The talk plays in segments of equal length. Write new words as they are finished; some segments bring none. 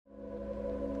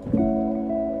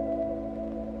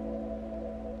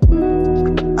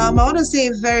I want to say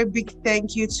a very big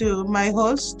thank you to my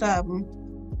host,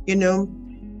 you know,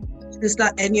 Sister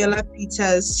Eniola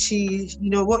Peters.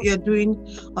 What you're doing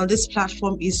on this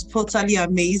platform is totally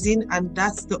amazing, and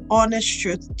that's the honest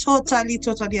truth. Totally,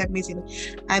 totally amazing.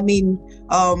 I mean,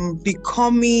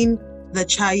 becoming the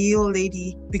child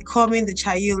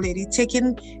lady,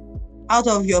 taking out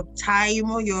of your time,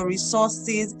 your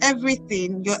resources,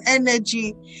 everything, your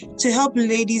energy to help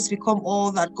ladies become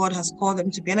all that God has called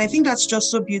them to be. And I think that's just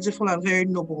so beautiful and very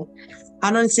noble.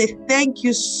 And I want to say thank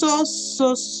you so,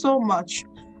 so, so much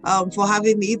for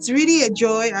having me. It's really a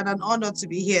joy and an honor to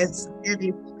be here.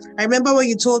 I remember when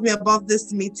you told me about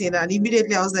this meeting, and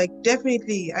immediately I was like,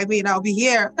 definitely, I'll be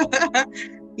here.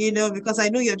 Because I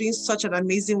know you're doing such an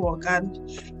amazing work, and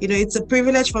it's a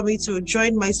privilege for me to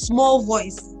join my small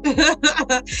voice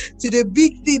to the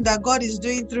big thing that God is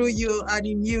doing through you and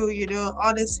in you.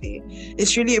 Honestly,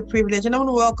 it's really a privilege, and I want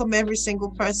to welcome every single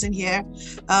person here.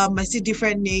 I see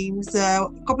different names, a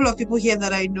couple of people here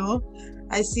that I know.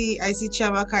 I see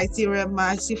Chiamaka, I see Rema,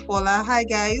 I see Fola. Hi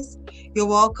guys, you're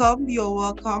welcome.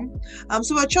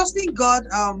 So we're trusting God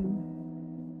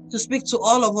to speak to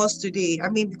all of us today.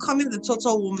 Becoming the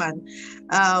total woman.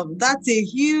 That's a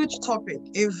huge topic,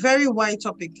 a very wide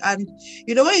topic. And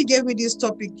when you gave me this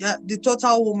topic, the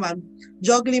total woman,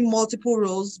 juggling multiple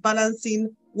roles,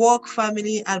 balancing work,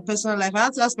 family, and personal life, I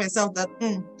had to ask myself that,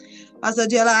 Pastor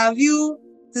Deola, have you,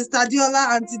 Sister Deola,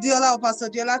 Auntie Deola, or Pastor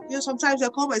Deola? Sometimes I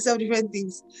call myself different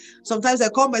things. Sometimes I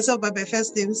call myself by my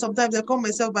first name. Sometimes I call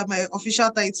myself by my official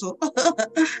title.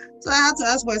 So I had to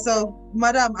ask myself,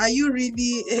 Madam, are you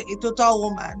really a total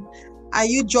woman? Are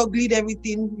you juggling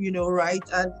everything, right?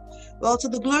 And well, to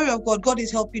the glory of God, God is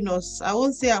helping us. I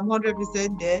won't say I'm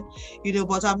 100% there,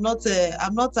 but I'm not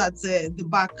at the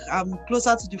back. I'm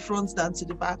closer to the front than to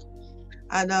the back.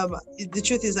 And the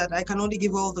truth is that I can only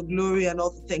give all the glory and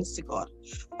all the thanks to God.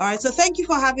 All right, so thank you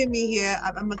for having me here.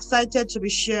 I'm excited to be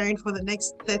sharing for the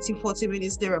next 30-40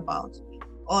 minutes thereabout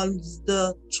on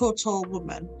the total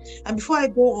woman. And before I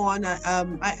go on,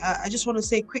 I just want to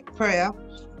say a quick prayer,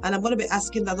 and I'm going to be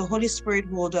asking that the Holy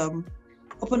Spirit would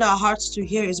open our hearts to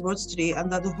hear his words today,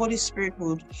 and that the Holy Spirit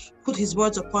would put his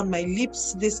words upon my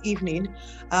lips this evening,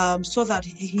 so that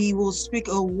he will speak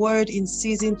a word in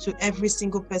season to every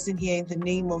single person here in the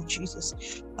name of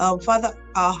Jesus. Father,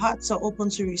 our hearts are open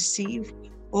to receive,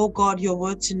 oh God, your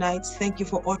word tonight. Thank you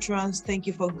for utterance. Thank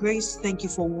you for grace. Thank you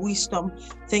for wisdom.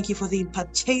 Thank you for the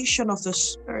impartation of the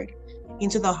Spirit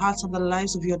into the hearts and the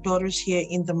lives of your daughters here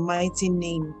in the mighty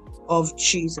name of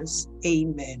Jesus.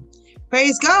 Amen.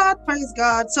 Praise God. Praise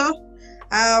God. So,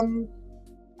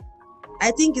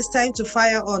 I think it's time to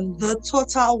fire on the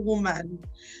total woman.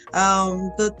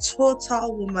 The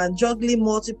total woman, juggling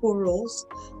multiple roles,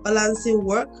 balancing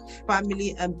work,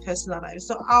 family, and personal life.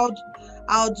 So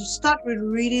I'll start with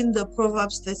reading the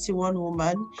Proverbs 31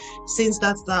 woman, since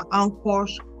that's the anchor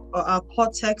or our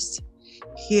core text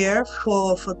here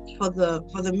for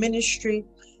the ministry,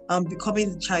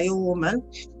 becoming the child woman.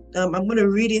 I'm going to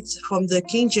read it from the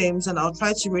King James, and I'll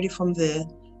try to read it from the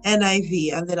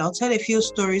NIV, and then I'll tell a few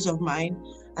stories of mine,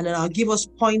 and then I'll give us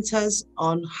pointers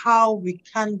on how we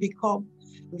can become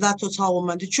that total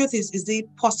woman. The truth is it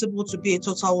possible to be a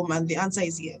total woman? The answer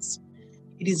is yes.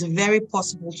 It is very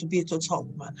possible to be a total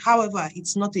woman. However,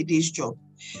 it's not a day's job.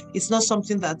 It's not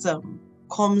something that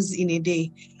comes in a day.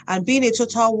 And being a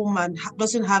total woman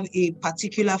doesn't have a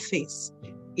particular face.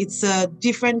 It's a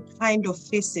different kind of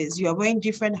faces. You are wearing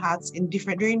different hats doing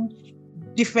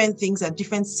different things at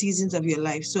different seasons of your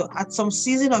life. So at some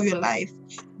season of your life,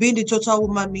 being the total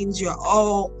woman means you're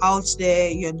all out there,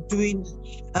 you're doing,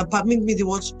 permit me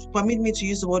to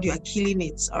use the word, you are killing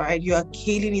it, all right? You are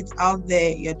killing it out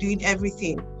there, you're doing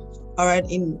everything, all right?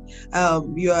 You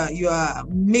are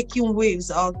making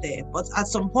waves out there. But at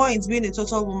some point, being a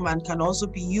total woman can also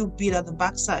be you being at the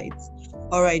backside.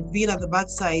 All right, being at the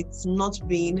backside, not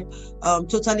being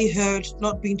totally heard,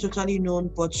 not being totally known,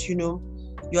 but you're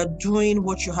doing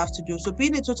what you have to do. So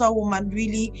being a total woman,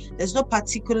 really, there's no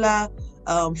particular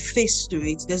face to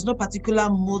it. There's no particular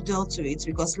model to it,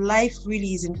 because life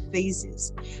really is in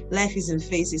phases. Life is in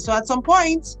phases. So at some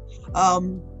point,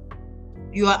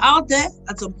 you are out there.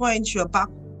 At some point, you're back,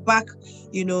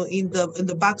 in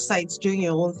the backside doing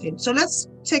your own thing. So let's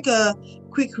take a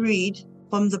quick read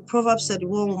from the Proverbs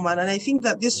 31 woman. And I think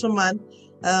that this woman,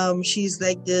 God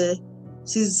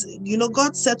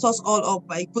set us all up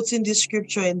by putting this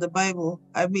scripture in the Bible.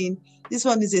 This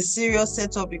one is a serious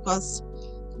setup, because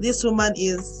this woman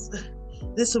is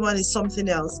something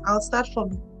else. I'll start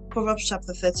from Proverbs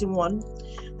chapter 31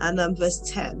 and verse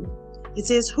 10. It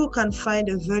says, "Who can find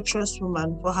a virtuous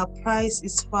woman? For her price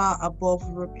is far above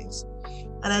rubies.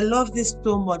 And I love this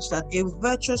so much, that a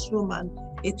virtuous woman,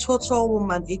 a total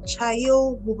woman, a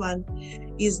child woman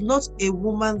is not a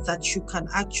woman that you can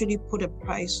actually put a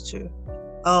price to.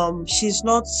 She's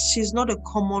not a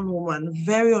common woman,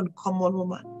 very uncommon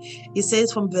woman. It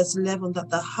says from verse 11 that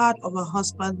the heart of her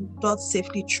husband doth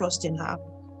safely trust in her,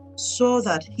 so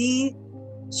that he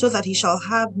shall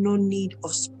have no need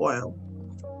of spoil.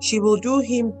 She will do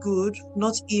him good,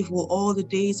 not evil, all the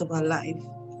days of her life.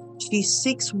 She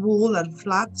seeks wool and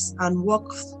flax and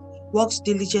works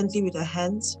diligently with her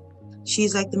hands. She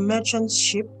is like the merchant's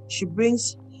ship. She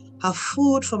brings her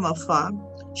food from afar.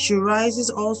 She rises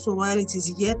also while it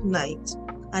is yet night,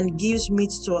 and gives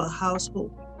meat to her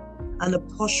household and a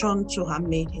portion to her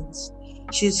maidens.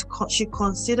 She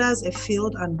considers a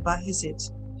field and buys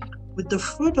it. With the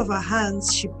fruit of her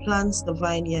hands she plants the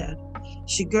vineyard.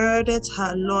 She girdeth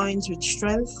her loins with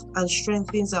strength and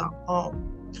strengthens her arm.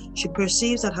 She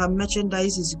perceives that her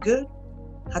merchandise is good.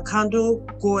 Her candle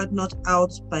goeth not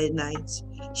out by night.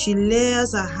 She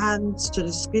layers her hands to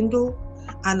the spindle,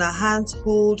 and her hands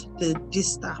hold the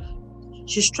distaff.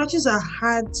 She stretches her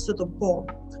hands to the poor.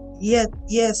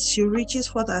 Yes, she reaches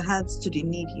forth her hands to the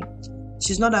needy.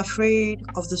 She's not afraid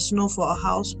of the snow for her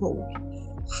household,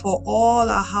 for all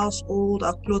her household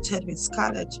are clothed with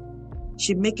scarlet.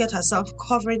 She maketh herself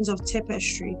coverings of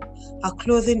tapestry. Her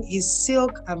clothing is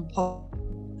silk and purple.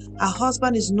 Her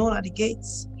husband is known at the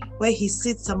gates, where he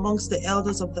sits amongst the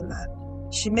elders of the land.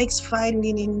 She makes fine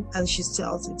linen, and she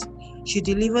sells it. She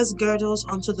delivers girdles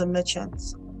unto the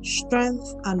merchants.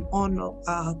 Strength and honor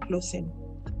are her clothing,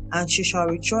 and she shall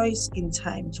rejoice in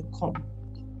time to come.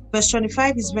 Verse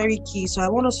 25 is very key, so I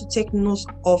want us to take note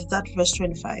of that verse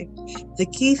 25. The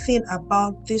key thing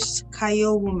about this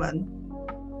Kyle woman,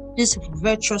 this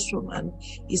virtuous woman,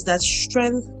 is that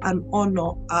strength and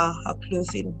honor are her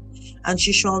clothing, and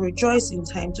she shall rejoice in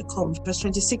time to come. Verse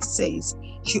 26 says,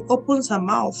 she opens her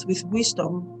mouth with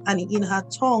wisdom, and in her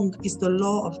tongue is the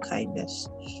law of kindness.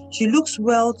 She looks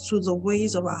well to the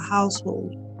ways of her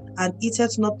household, and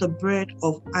eateth not the bread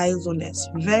of idleness.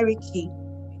 Very key.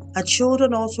 Her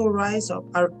children also rise up.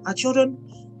 Her children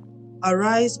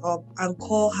arise up and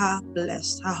call her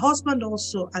blessed. Her husband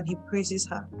also, and he praises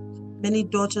her. Many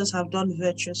daughters have done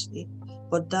virtuously,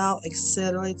 but thou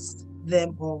excellest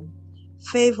them all.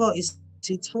 Favor is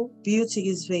deceitful, beauty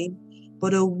is vain,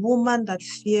 but a woman that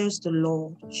fears the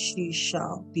Lord, she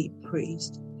shall be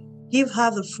praised. Give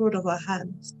her the fruit of her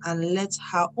hands, and let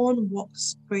her own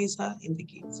works praise her in the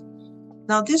gates.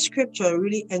 Now, this scripture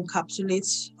really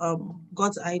encapsulates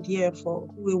God's idea for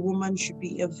who a woman should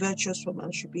be, a virtuous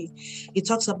woman should be. It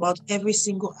talks about every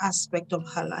single aspect of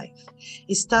her life.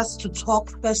 It starts to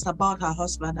talk first about her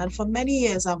husband. And for many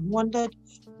years, I've wondered,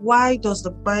 why does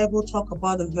the Bible talk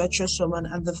about a virtuous woman?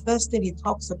 And the first thing it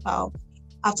talks about,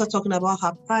 after talking about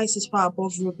her price is far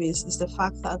above rubies, is the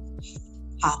fact that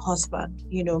her husband,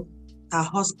 her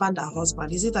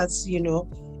husband. Is it that,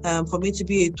 for me to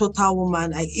be a total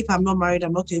woman, if I'm not married,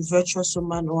 I'm not a virtuous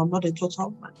woman, or I'm not a total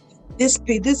woman? This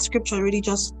scripture really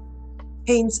just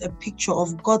paints a picture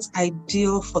of God's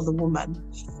ideal for the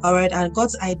woman. All right. And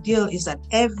God's ideal is that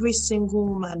every single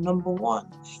woman, number one,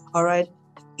 all right,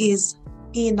 is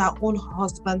in her own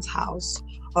husband's house.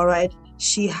 All right.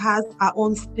 She has her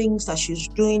own things that she's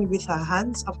doing with her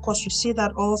hands. Of course, you see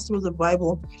that all through the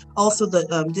Bible, also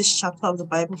this chapter of the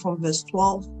Bible from verse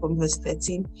 12, from verse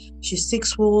 13. She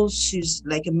seeks wool. She's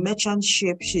like a merchant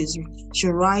ship. She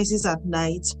rises at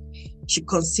night. She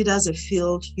considers a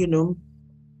field,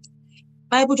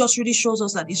 Bible just really shows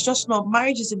us that it's just not,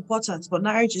 marriage is important, but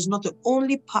marriage is not the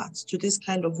only part to this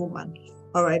kind of woman.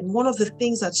 All right. One of the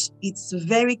things that it's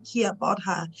very key about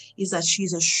her is that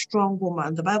she's a strong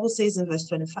woman. The Bible says in verse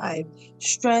 25,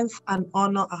 strength and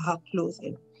honor are her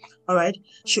clothing. All right.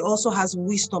 She also has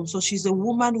wisdom. So she's a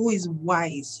woman who is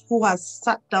wise, who has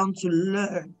sat down to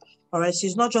learn. All right.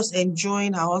 She's not just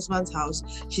enjoying her husband's house.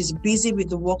 She's busy with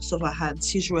the works of her hands.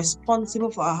 She's responsible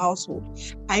for her household.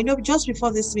 I know just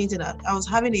before this meeting, I was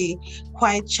having a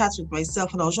quiet chat with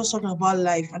myself, and I was just talking about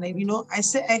life. And I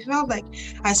felt like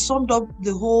I summed up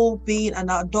the whole being an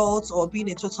adult or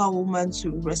being a total woman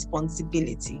to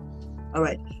responsibility. All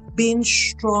right. Being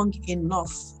strong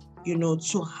enough,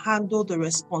 to handle the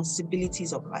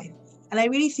responsibilities of life. And I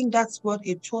really think that's what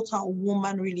a total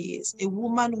woman really is. A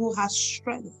woman who has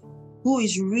strength, who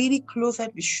is really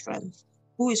clothed with strength,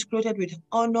 who is clothed with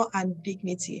honor and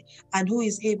dignity, and who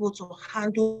is able to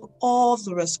handle all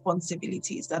the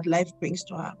responsibilities that life brings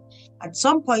to her. At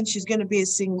some point, she's going to be a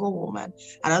single woman.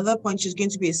 At another point, she's going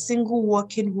to be a single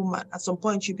working woman. At some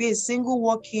point, she'll be a single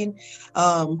working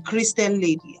Christian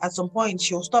lady. At some point,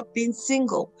 she'll stop being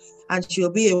single and she'll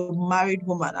be a married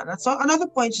woman. And at another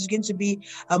point, she's going to be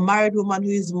a married woman who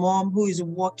is mom, who is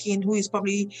working, who is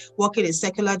probably working a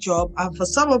secular job. And for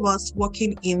some of us,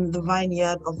 working in the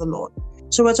vineyard of the Lord.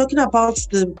 So we're talking about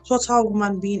the total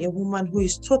woman being a woman who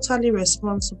is totally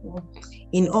responsible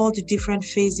in all the different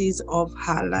phases of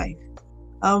her life.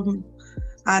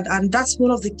 And that's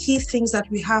one of the key things that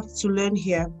we have to learn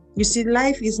here. You see,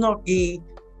 life is not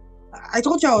I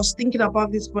told you I was thinking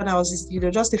about this when I was,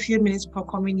 just a few minutes before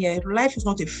coming here. Life is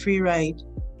not a free ride.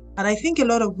 And I think a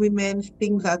lot of women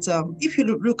think that if you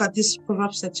look at this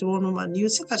Proverbs 31 woman, you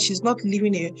see that she's not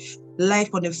living a life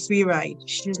on a free ride.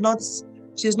 She's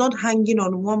not hanging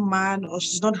on one man, or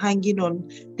she's not hanging on,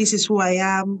 this is who I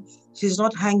am. She's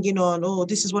not hanging on, oh,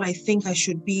 this is what I think I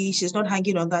should be. She's not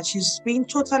hanging on that. She's being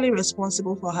totally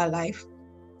responsible for her life,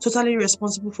 totally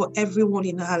responsible for everyone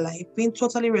in her life, being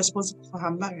totally responsible for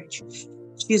her marriage.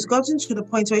 She's gotten to the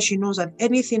point where she knows that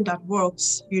anything that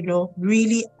works,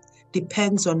 really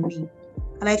depends on me.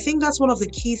 And I think that's one of the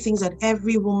key things that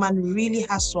every woman really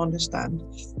has to understand.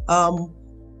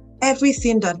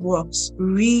 Everything that works,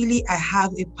 really, I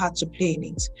have a part to play in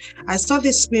it. I saw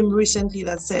this meme recently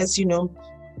that says,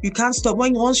 you can't stop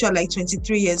once you're like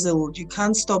 23 years old, you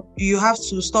can't stop. You have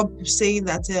to stop saying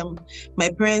that my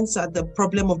parents are the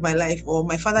problem of my life, or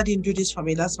my father didn't do this for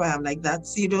me, that's why I'm like that.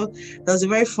 There's a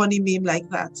very funny meme like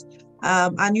that.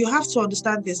 And you have to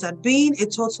understand this, that being a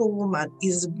total woman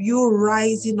is you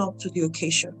rising up to the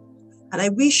occasion. And I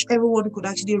wish everyone could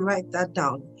actually write that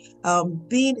down.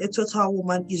 Being a total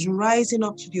woman is rising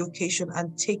up to the occasion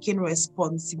and taking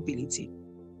responsibility.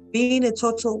 Being a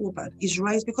total woman is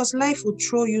right, because life will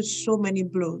throw you so many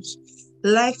blows.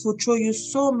 Life will throw you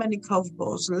so many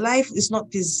curveballs. Life is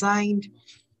not designed,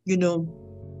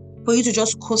 for you to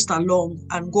just coast along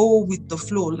and go with the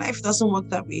flow. Life doesn't work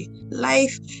that way.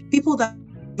 People that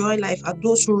enjoy life are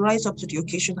those who rise up to the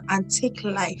occasion and take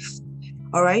life.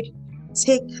 All right?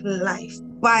 Take life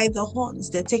by the horns.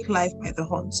 They take life by the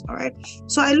horns. All right?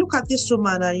 So I look at this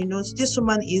woman, and this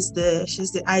woman she's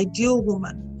the ideal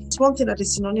woman. One thing that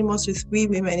is synonymous with we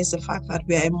women is the fact that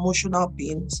we are emotional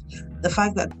beings. The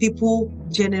fact that people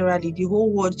generally, the whole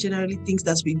world generally thinks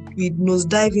that we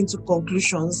nosedive into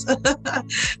conclusions.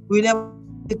 We never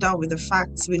sit down with the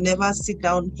facts. We never sit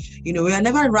down, we are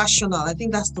never rational. I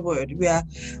think that's the word. We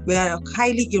are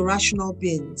highly irrational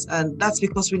beings. And that's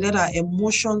because we let our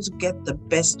emotions get the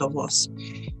best of us.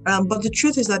 But the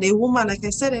truth is that a woman, like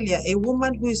I said earlier, a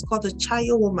woman who is called a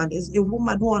child woman is a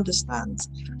woman who understands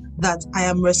that I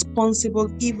am responsible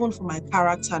even for my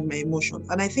character and my emotions.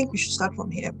 And I think we should start from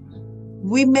here.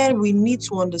 Women, we need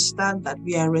to understand that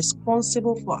we are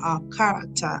responsible for our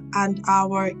character and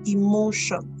our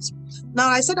emotions. Now,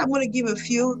 I said I'm going to give a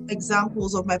few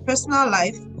examples of my personal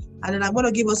life, and then I'm going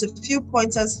to give us a few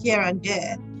pointers here and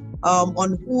there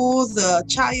on who the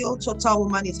child total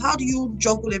woman is. How do you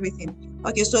juggle everything?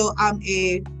 Okay, so I'm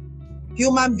a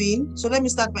human being. So let me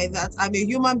start by that. I'm a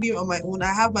human being on my own.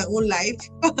 I have my own life.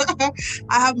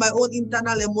 I have my own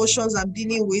internal emotions I'm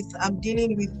dealing with. I'm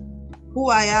dealing with who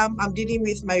I am. I'm dealing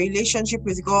with my relationship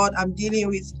with God. I'm dealing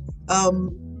with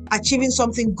achieving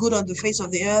something good on the face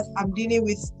of the earth. I'm dealing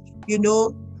with,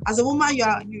 as a woman, you're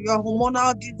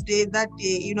hormonal this day, that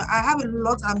day. I have a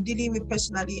lot I'm dealing with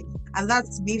personally, and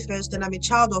that's me first. And I'm a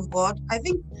child of God. I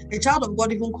think a child of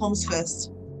God even comes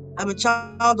first. I'm a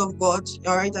child of God,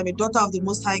 all right? I'm a daughter of the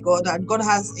Most High God, and God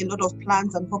has a lot of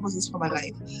plans and purposes for my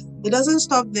life. It doesn't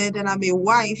stop there. Then I'm a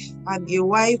wife. I'm a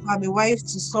wife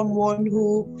to someone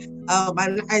who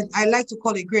I like to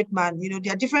call a great man.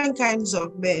 There are different kinds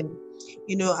of men,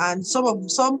 and some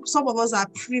of us are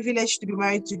privileged to be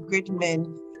married to great men.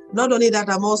 Not only that,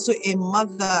 I'm also a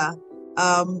mother.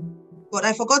 But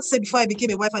I forgot to say before I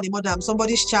became a wife and a mother, I'm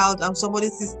somebody's child, I'm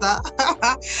somebody's sister.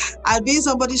 And being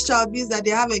somebody's child means that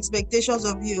they have expectations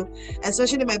of you,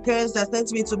 especially my parents that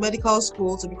sent me to medical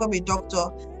school to become a doctor.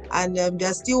 And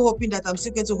they're still hoping that I'm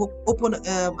still going to open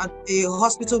a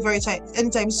hospital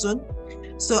anytime soon.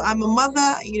 So I'm a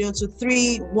mother, to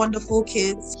 3 wonderful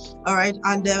kids. All right.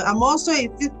 And I'm also a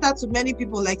sister to many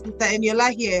people, like Sister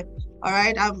Eniola here. All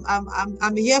right,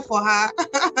 I'm here for her.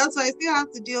 So I still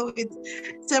have to deal with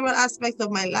several aspects of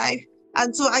my life.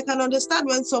 And so I can understand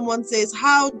when someone says,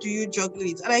 how do you juggle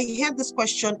it? And I hear this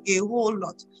question a whole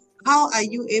lot. How are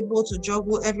you able to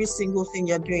juggle every single thing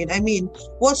you're doing? I mean,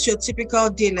 what's your typical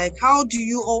day like? How do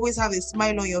you always have a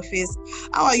smile on your face?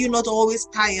 How are you not always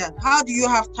tired? How do you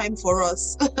have time for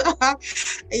us?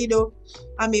 You know,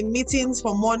 I'm in meetings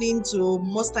from morning to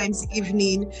most times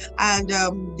evening, and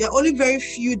there are only very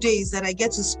few days that I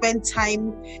get to spend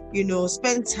time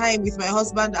with my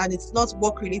husband, and it's not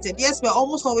work related. Yes, we're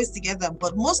almost always together,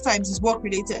 but most times it's work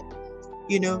related.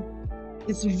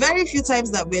 It's very few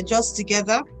times that we're just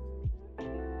together,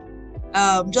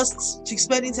 just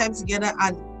spending time together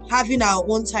and having our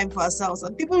own time for ourselves.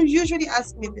 And people usually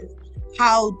ask me this,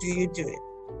 how do you do it?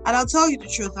 And I'll tell you the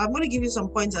truth. I'm going to give you some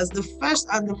pointers. The first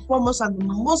and the foremost and the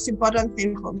most important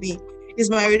thing for me is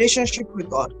my relationship with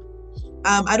God.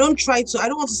 I don't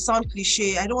want to sound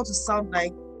cliche. I don't want to sound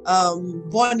like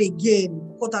born again,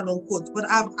 quote unquote, but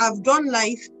I've done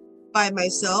life by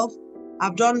myself.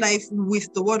 I've done life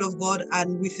with the word of God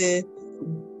and with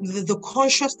the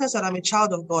consciousness that I'm a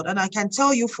child of God. And I can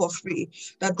tell you for free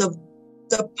that the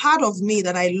part of me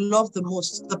that I love the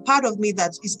most, the part of me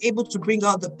that is able to bring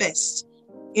out the best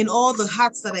in all the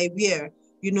hats that I wear,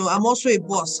 I'm also a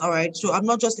boss, all right? So I'm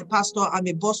not just a pastor, I'm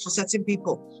a boss to certain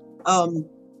people.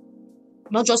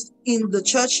 Not just in the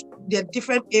church, there are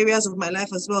different areas of my life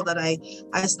as well that I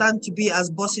stand to be as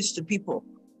bosses to people.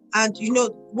 And,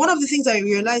 one of the things I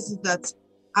realized is that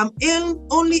I'm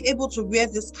only able to wear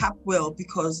this cap well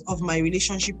because of my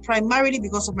relationship, primarily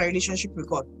because of my relationship with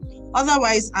God.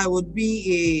 Otherwise, I would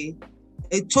be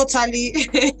a totally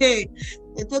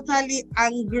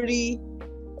angry,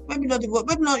 let me not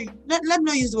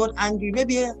use the word angry,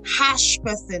 maybe a harsh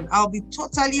person. I'll be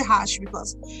totally harsh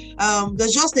because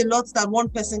there's just a lot that one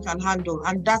person can handle,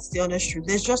 and that's the honest truth.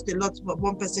 There's just a lot that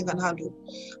one person can handle.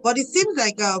 But it seems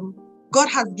like God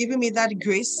has given me that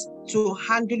grace to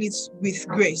handle it with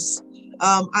grace.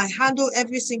 I handle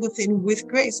every single thing with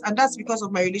grace, and that's because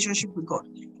of my relationship with God.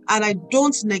 And I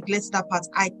don't neglect that part.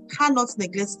 I cannot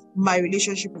neglect my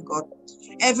relationship with God.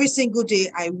 Every single day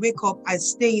I wake up, I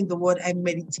stay in the word, I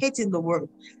meditate in the word,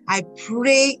 I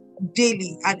pray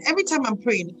daily. And every time I'm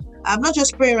praying, I'm not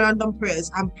just praying random prayers.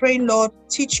 I'm praying, Lord,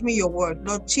 teach me your word.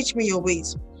 Lord, teach me your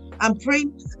ways. I'm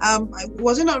praying. I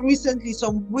wasn't not recently,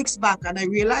 some weeks back, and I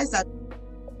realized that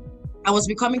I was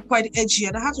becoming quite edgy,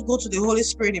 and I had to go to the Holy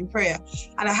Spirit in prayer.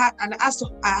 And I had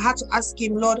to ask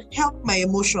him, Lord, help my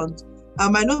emotions.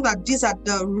 I know that these are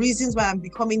the reasons why I'm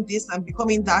becoming this, I'm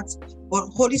becoming that, but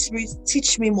Holy Spirit,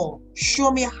 teach me more. Show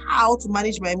me how to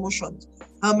manage my emotions.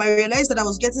 I realized that I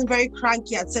was getting very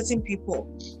cranky at certain people,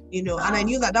 and I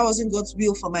knew that wasn't God's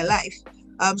will for my life.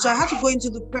 So I had to go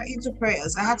into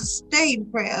prayers. I had to stay in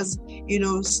prayers,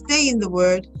 stay in the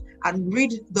word and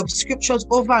read the scriptures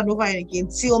over and over again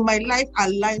till my life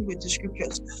aligned with the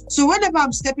scriptures. So whenever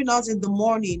I'm stepping out in the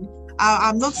morning,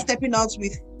 I'm not stepping out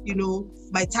with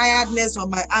my tiredness or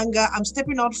my anger. I'm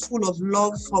stepping out full of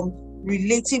love from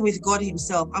relating with God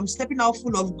himself. I'm stepping out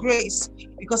full of grace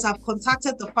because I've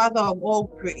contacted the Father of all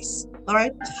grace. All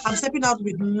right. I'm stepping out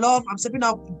with love. I'm stepping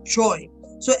out with joy.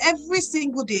 So every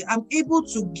single day I'm able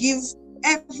to give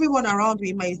everyone around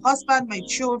me, my husband, my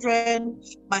children,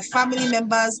 my family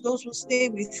members, those who stay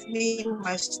with me,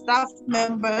 my staff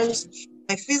members,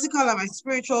 my physical and my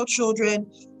spiritual children,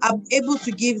 I'm able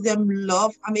to give them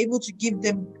love. I'm able to give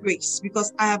them grace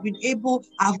because I've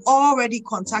already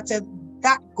contacted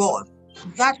that God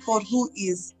who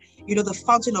is, the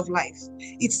fountain of life.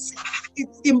 It's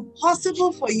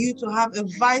impossible for you to have a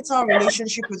vital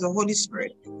relationship with the Holy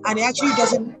Spirit and it actually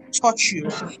doesn't touch you.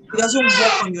 It doesn't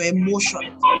work on your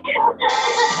emotions.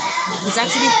 It's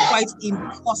actually quite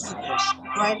impossible,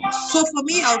 right? So for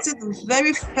me, I would say the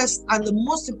very first and the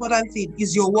most important thing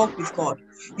is your walk with God.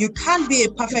 You can't be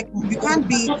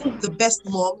the best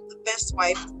mom, the best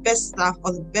wife, the best staff,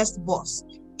 or the best boss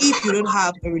if you don't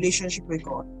have a relationship with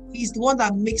God. He's the one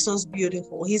that makes us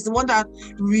beautiful. He's the one that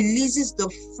releases the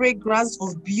fragrance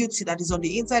of beauty that is on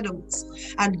the inside of us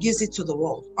and gives it to the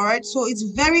world. All right. So it's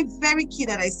very, very key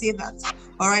that I say that.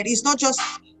 All right. It's not just,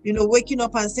 waking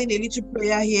up and saying a little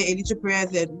prayer here, a little prayer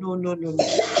there. No.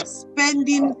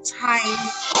 Spending time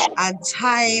and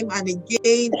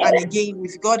again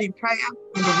with God in prayer,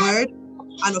 in the word,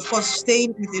 and of course,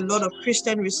 staying with a lot of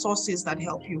Christian resources that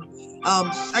help you.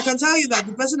 I can tell you that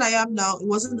the person I am now, it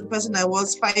wasn't the person I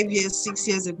was 5 years, 6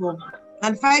 years ago.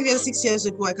 And 5 years, 6 years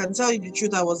ago, I can tell you the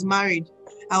truth, I was married.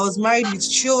 I was married with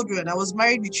children. I was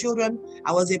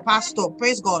a pastor,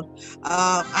 praise God.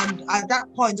 And at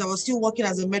that point, I was still working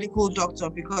as a medical doctor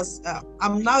because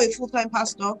I'm now a full-time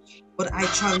pastor, but I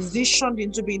transitioned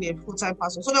into being a full-time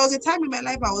pastor. So there was a time in my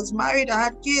life I was married, I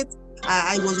had kids,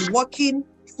 I was working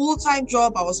full-time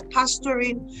job, I was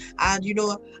pastoring, and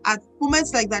at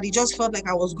moments like that, it just felt like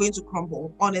I was going to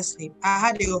crumble. Honestly, I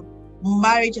had a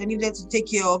marriage I needed to take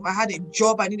care of. I had a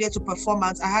job I needed to perform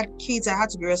at. I had kids I had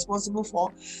to be responsible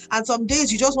for. And some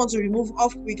days you just want to remove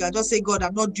off quick and just say, God,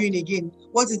 I'm not doing again.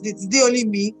 What is it? Is it only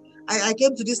me? I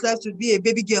came to this life to be a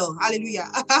baby girl. Hallelujah.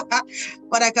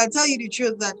 But I can tell you the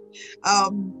truth that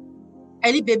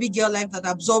any baby girl life that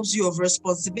absorbs you of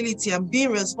responsibility and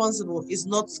being responsible is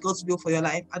not God's will for your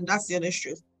life. And that's the honest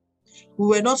truth. We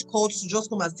were not called to just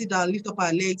come and sit down, lift up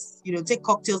our legs, take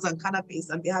cocktails and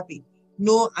canapes and be happy.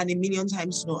 No, and a million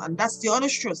times no. And that's the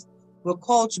honest truth. We're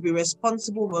called to be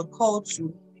responsible. We're called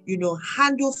to,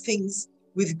 handle things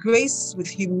with grace, with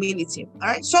humility. All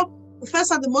right. So the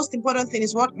first and the most important thing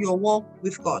is what? Your walk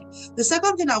with God. The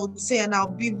second thing I would say, and I'll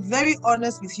be very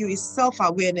honest with you, is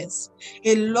self-awareness.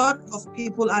 A lot of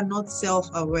people are not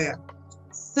self-aware.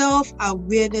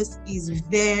 Self-awareness is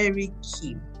very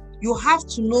key. You have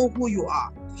to know who you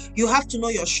are. You have to know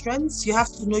your strengths. You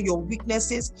have to know your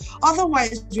weaknesses.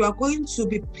 Otherwise, you are going to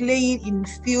be playing in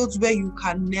fields where you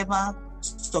can never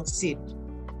succeed.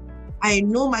 I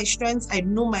know my strengths. I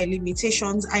know my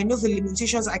limitations. I know the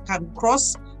limitations I can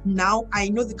cross. Now I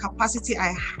know the capacity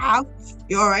I have.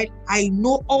 You're right. I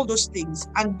know all those things.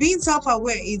 And being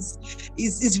self-aware is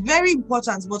very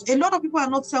important. But a lot of people are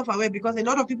not self-aware because a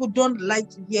lot of people don't like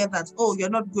to hear that, oh, you're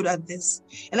not good at this.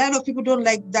 A lot of people don't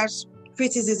like that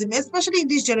criticism, especially in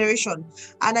this generation.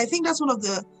 And I think that's one of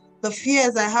the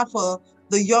fears I have for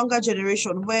the younger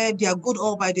generation, where they are good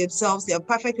all by themselves, they are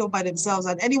perfect all by themselves,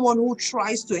 and anyone who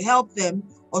tries to help them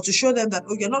or to show them that,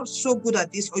 oh, you're not so good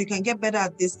at this or you can get better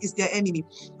at this, is their enemy.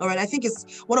 All right. I think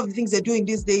it's one of the things they're doing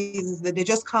these days is that they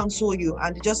just cancel you,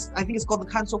 and I think it's called the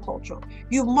cancel culture.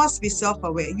 You must be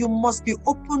self-aware. You must be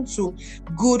open to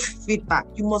good feedback.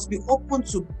 You must be open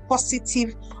to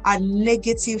positive and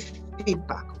negative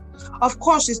feedback. Of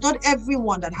course, it's not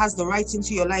everyone that has the right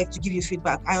into your life to give you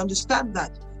feedback. I understand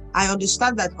that.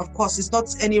 Of course, it's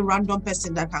not any random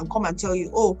person that can come and tell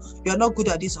you, oh, you're not good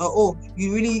at this, or oh,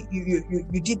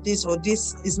 you did this, or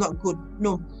this is not good.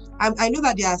 No, I know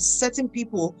that there are certain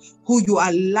people who you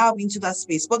allow into that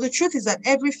space. But the truth is that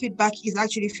every feedback is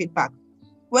actually feedback.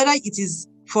 Whether it is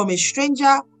from a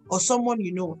stranger or someone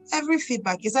you know, every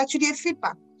feedback is actually a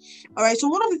feedback. All right. So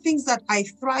one of the things that I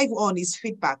thrive on is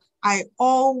feedback. I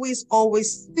always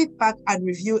sit back and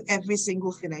review every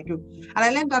single thing I do. And I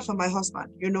learned that from my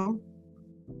husband,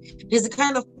 He's the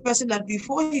kind of person that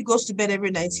before he goes to bed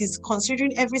every night, he's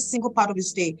considering every single part of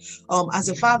his day. As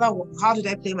a father, how did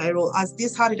I play my role? As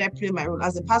this, how did I play my role?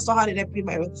 As a pastor, how did I play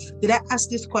my role? Did I ask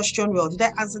this question well? Did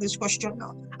I answer this question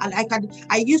well? And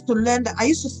I used to learn that. I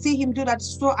used to see him do that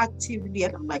so actively.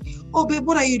 And I'm like, oh, babe,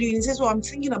 what are you doing? He says, well, I'm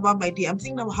thinking about my day. I'm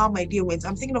thinking of how my day went.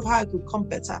 I'm thinking of how I could come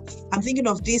better. I'm thinking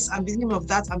of this. I'm thinking of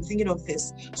that. I'm thinking of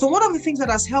this. So one of the things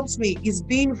that has helped me is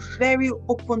being very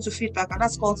open to feedback. And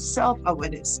that's called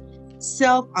self-awareness.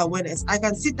 Self-awareness. I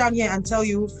can sit down here and tell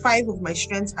you 5 of my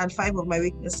strengths and 5 of my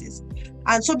weaknesses.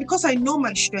 And so because I know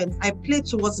my strengths, I play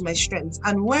towards my strengths.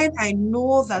 And when I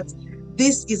know that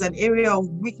this is an area of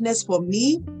weakness for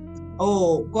me,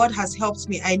 oh, God has helped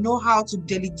me. I know how to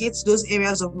delegate those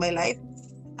areas of my life.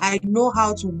 I know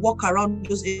how to walk around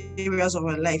those areas of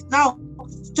my life. Now,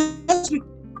 just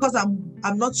because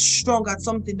I'm not strong at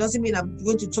something doesn't mean I'm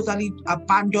going to totally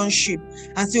abandon ship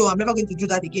and say, oh, I'm never going to do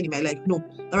that again in my life. No.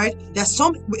 All right. There are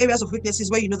some areas of weaknesses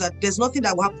where you know that there's nothing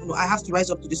that will happen. No, I have to rise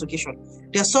up to this occasion.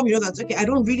 There are some you know that, okay, I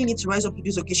don't really need to rise up to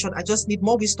this occasion. I just need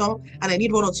more wisdom and I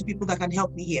need 1 or 2 people that can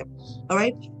help me here. All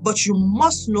right. But you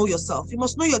must know yourself. You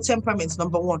must know your temperament,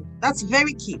 number 1. That's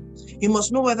very key. You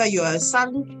must know whether you're a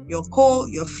sun, you're cold,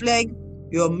 you're flag,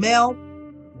 you're male.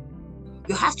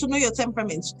 You have to know your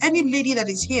temperament. Any lady that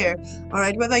is here, all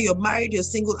right, whether you're married, you're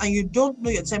single, and you don't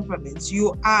know your temperament,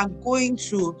 you are going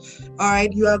to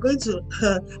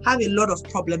have a lot of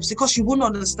problems because you won't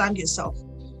understand yourself.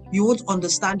 You won't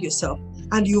understand yourself.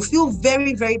 And you feel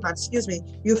very, very bad.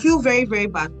 You feel very, very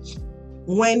bad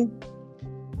when,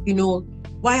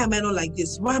 why am I not like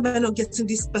this? Why am I not getting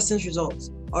this person's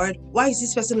results? All right, why is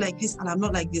this person like this and I'm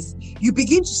not like this? You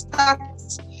begin to start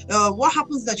what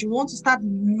happens is that you want to start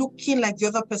looking like the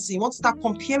other person. You want to start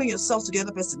comparing yourself to the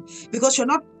other person because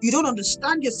you don't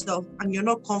understand yourself and you're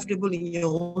not comfortable in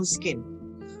your own skin.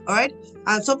 All right.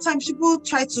 And sometimes people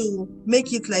try to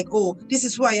make it like, oh, this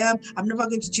is who I am. I'm never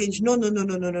going to change. No.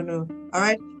 All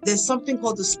right. There's something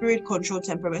called the spirit control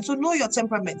temperament. So know your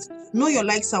temperament, know your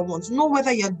likes and wants, know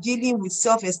whether you're dealing with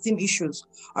self-esteem issues.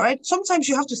 All right. Sometimes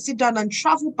you have to sit down and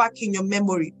travel back in your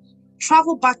memory.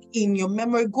 travel back in your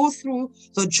memory, go through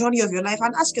the journey of your life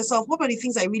and ask yourself, what are the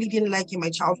things I really didn't like in my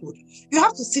childhood? You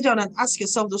have to sit down and ask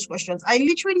yourself those questions. I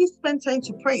literally spent time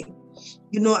to pray,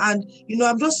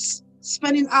 I'm just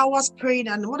spending hours praying,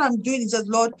 and what I'm doing is just,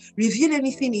 Lord, reveal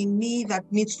anything in me that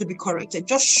needs to be corrected.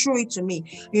 Just show it to me,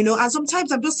 and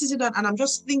sometimes I'm just sitting down and I'm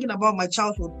just thinking about my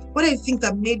childhood. What are the things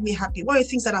that made me happy? What are the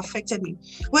things that affected me?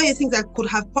 What are the things that could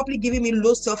have probably given me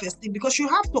low self-esteem? Because you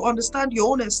have to understand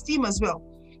your own esteem as well.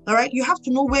 All right, you have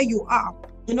to know where you are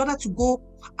in order to go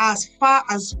as far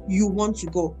as you want to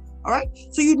go. All right,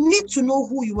 so you need to know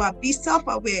who you are. Be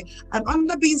self-aware, and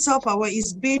under being self-aware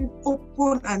is being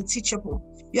open and teachable.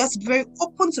 You have to be very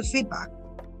open to feedback,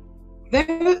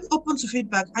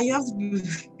 and you have to be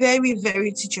very,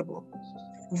 very teachable,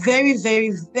 very,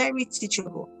 very, very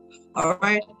teachable. All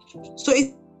right, so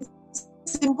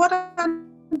it's important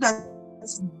that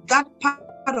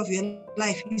part of your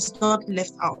life is not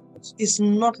left out. It's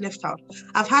not left out.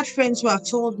 I've had friends who have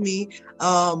told me,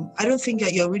 I don't think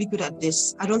that you're really good at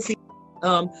this. I don't think,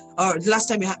 or the last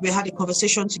time we had a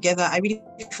conversation together, I really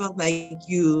felt like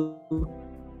you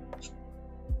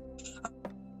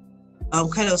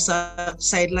kind of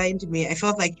sidelined me. I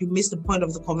felt like you missed the point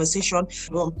of the conversation.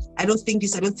 I don't think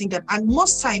this, I don't think that. And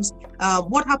most times,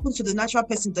 what happens to the natural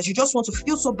person is that you just want to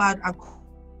feel so bad and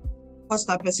cut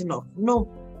that person off. No,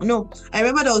 I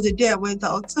remember there was a day I went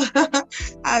out and,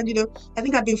 I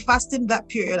think I'd been fasting that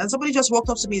period, and somebody just walked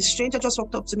up to me, a stranger just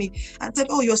walked up to me and said,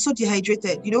 oh, you're so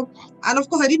dehydrated, and of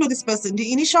course I didn't know this person.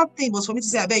 The initial thing was for me to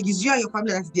say, I beg, it's you and your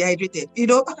family that's dehydrated,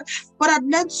 but I'd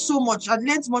learned so much. I'd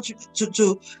learned much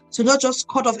to not just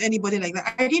cut off anybody like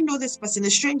that. I didn't know this person, a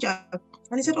stranger.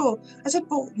 And he said, I said,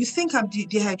 you think I'm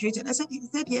dehydrated? He said,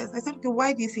 yes. I said, okay,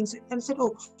 why do you think so? And he said,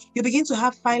 you begin to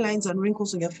have fine lines and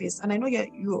wrinkles on your face. And I know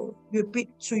you're a bit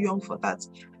too young for that.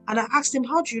 And I asked him,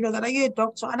 how do you know that? Are you a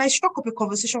doctor? And I struck up a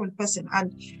conversation with the person.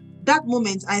 And that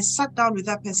moment, I sat down with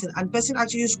that person, and the person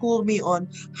actually schooled me on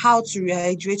how to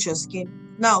rehydrate your skin.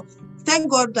 Now, thank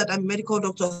God that I'm a medical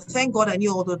doctor. Thank God I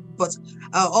knew all that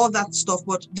stuff.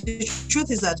 But the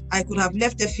truth is that I could have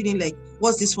left there feeling like,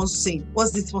 what's this one saying?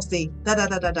 What's this one saying? Da da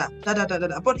da da da da da da da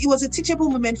da. But it was a teachable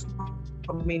moment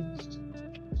for me.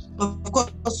 Of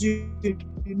course,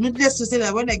 needless to say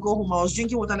that when I go home, I was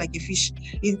drinking water like a fish.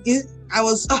 I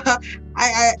was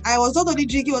not only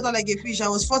drinking water like a fish, I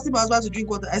was forcing my husband to drink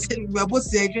water. I said we are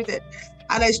both dehydrated,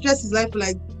 and I stressed his life for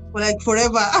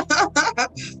forever.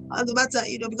 On the matter,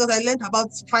 because I learned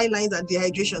about fine lines and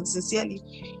dehydration sincerely.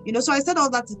 So I said all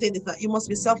that to say is that you must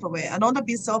be self-aware, and under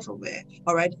being self-aware,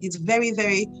 all right, it's very,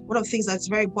 very, one of the things that's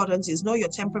very important is know your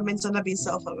temperaments. Under being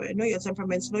self-aware, know your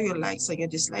temperaments, know your likes and your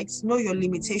dislikes, know your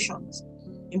limitations.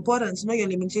 Important, know your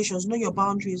limitations, know your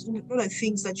boundaries, know the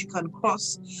things that you can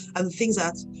cross and the things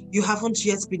that you haven't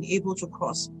yet been able to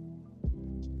cross.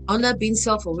 Under being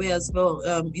self-aware as well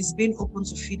is being open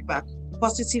to feedback,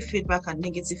 positive feedback and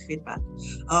negative feedback.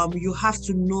 You have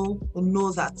to know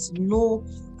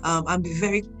and be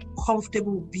very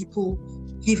comfortable with people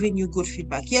giving you good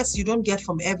feedback. Yes, you don't get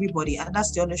from everybody, and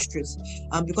that's the honest truth.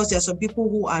 Because there are some people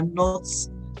who are not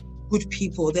good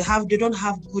people. They don't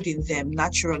have good in them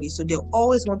naturally, so they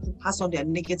always want to pass on their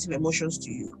negative emotions to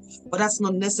you. But that's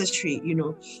not necessary.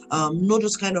 Know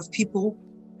those kind of people,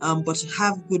 but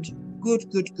have good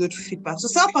feedback. So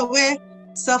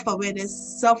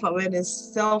self-awareness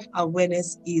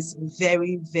is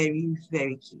very, very,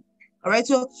 very key. All right,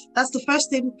 so that's the first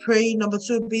thing, praying. Number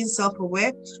 2, being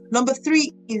self-aware. Number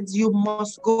 3 is you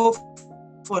must go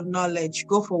for knowledge,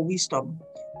 go for wisdom,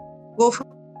 go for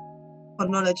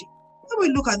knowledge. When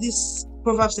we look at this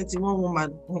Proverbs 31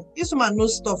 woman, this woman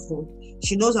knows stuff.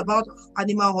 She knows about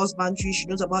animal husbandry. She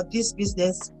knows about this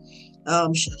business.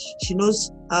 She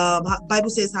knows, Bible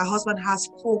says her husband has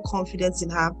full confidence in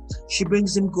her. She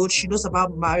brings him good. She knows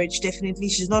about marriage. Definitely,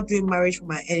 she's not doing marriage for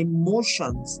my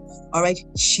emotions. All right,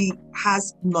 she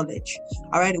has knowledge.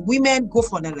 All right, women go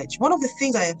for knowledge. One of the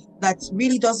things that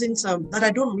really doesn't, that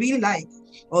I don't really like,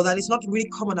 or that is not really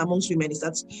common amongst women, is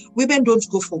that women don't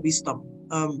go for wisdom.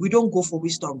 We don't go for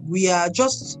wisdom. We are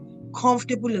just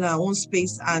comfortable in our own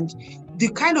space, and the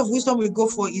kind of wisdom we go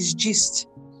for is gist.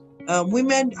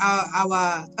 Women are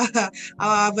our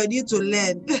avenue to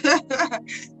learn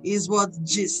is what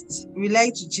gist. We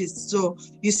like to gist. So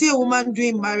you see a woman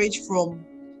doing marriage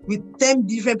with 10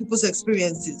 different people's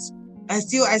experiences. I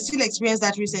still experienced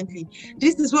that recently.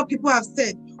 This is what people have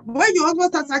said. When your husband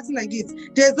starts acting like this,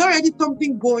 there's already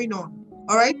something going on.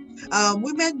 All right.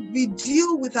 Women, we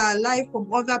deal with our life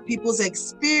from other people's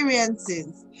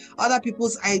experiences, other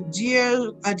people's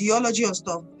ideology of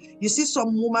stuff. You see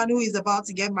some woman who is about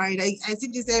to get married. I see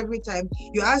this every time.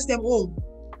 You ask them,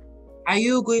 Are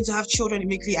you going to have children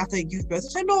immediately after you give birth? I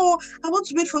said, no, I want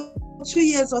to wait for 2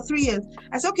 years or 3 years.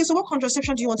 I said, okay, so what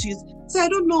contraception do you want to use? I said, I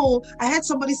don't know. I heard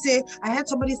somebody say. I'm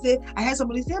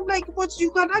like, but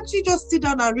you can actually just sit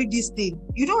down and read this thing.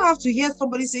 You don't have to hear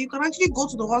somebody say. You can actually go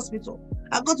to the hospital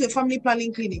and go to a family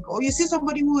planning clinic, or you see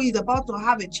somebody who is about to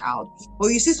have a child,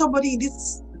 or you see somebody in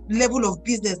this level of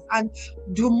business, and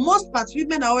the most part,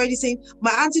 women are already saying,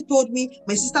 my auntie told me,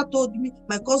 my sister told me,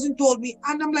 my cousin told me,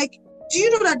 and I'm like, do you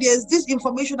know that there's this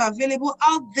information available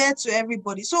out there to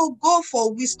everybody? So go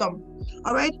for wisdom.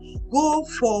 All right, go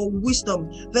for wisdom.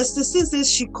 Verse 16 says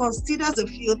she considers a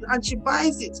field and she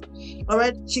buys it. All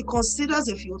right, she considers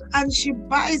a field and she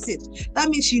buys it. That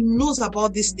means she knows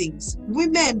about these things.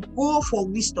 Women, go for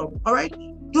wisdom. All right,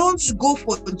 don't go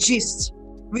for gist.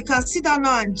 We can sit down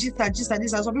now and gist and some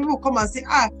people will come and say,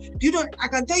 do you know, I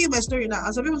can tell you my story now.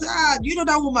 And some people say, do you know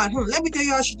that woman? Let me tell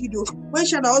you how she did. When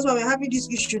she and her husband were having this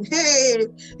issue, hey,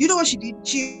 you know what she did?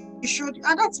 She showed,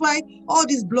 and that's why all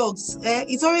these blogs,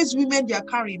 it's always women they are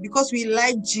carrying, because we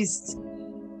like gist.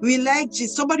 We like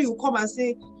gist. Somebody will come and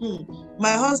say,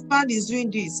 my husband is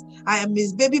doing this. I am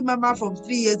his baby mama from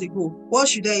 3 years ago. What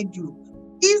should I do?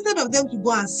 Instead of them to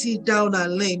go and sit down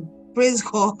and learn, praise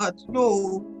God,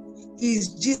 no.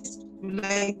 Is just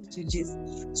like to gist.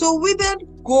 So women,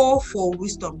 go for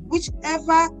wisdom.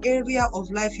 Whichever area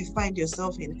of life you find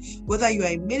yourself in, whether you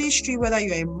are in ministry, whether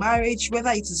you are in marriage,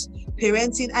 whether it is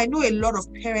parenting. I know a lot of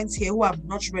parents here who have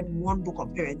not read one book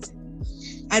on parenting.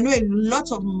 I know a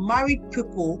lot of married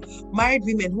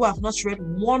women who have not read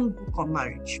one book on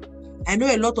marriage. I know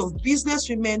a lot of business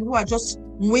women who are just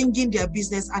winging their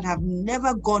business and have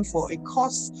never gone for a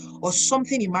course or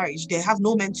something in marriage. They have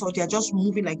no mentor. They are just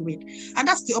moving like wind. And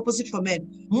that's the opposite for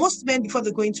men. Most men, before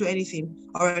they go into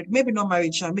anything, or maybe not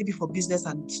marriage, or maybe for business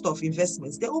and stuff,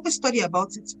 investments, they always study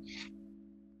about it.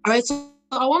 All right, so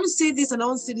I want to say this, and I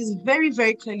want to say this very,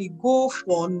 very clearly. Go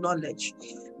for knowledge.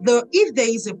 If there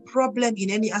is a problem in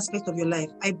any aspect of your life,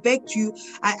 I beg you,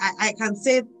 I can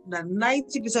say that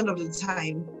 90% of the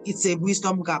time, it's a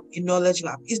wisdom gap, a knowledge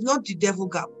gap. It's not the devil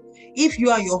gap. If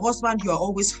you are your husband, you are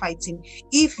always fighting.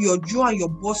 If you and your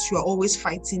boss, you are always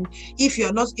fighting. If you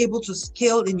are not able to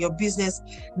scale in your business,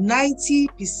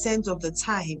 90% of the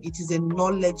time, it is a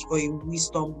knowledge or a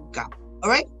wisdom gap.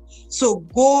 All right? So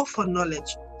go for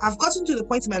knowledge. I've gotten to the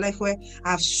point in my life where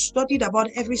I've studied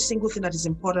about every single thing that is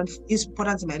important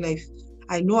in my life.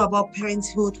 I know about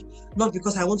parenthood, not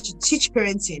because I want to teach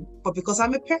parenting, but because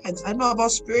I'm a parent. I know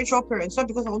about spiritual parents, not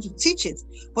because I want to teach it,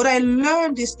 but I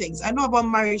learn these things. I know about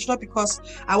marriage, not because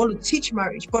I want to teach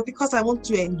marriage, but because I want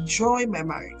to enjoy my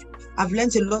marriage. I've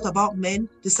learned a lot about men,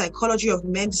 the psychology of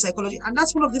men, and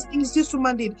that's one of the things this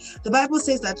woman did. The Bible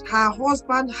says that her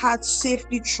husband had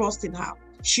safely trust in her.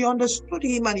 She understood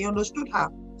him and he understood her.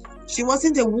 She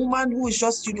wasn't a woman who was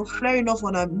just, flaring off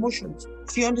on her emotions.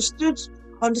 She understood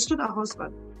her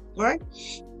husband. All right?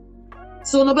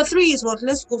 So number 3 is what?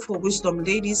 Let's go for wisdom.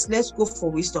 Ladies, let's go for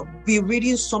wisdom. Be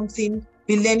reading something,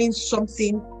 be learning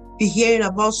something, be hearing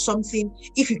about something.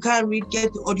 If you can't read,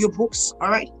 get the audiobooks. All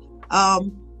right?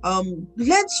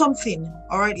 Learn something.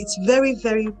 All right? It's very,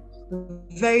 very,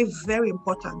 very, very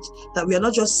important that we are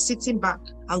not just sitting back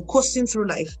and coasting through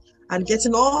life and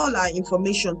getting all our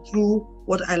information through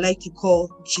what I like to call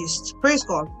gist. Praise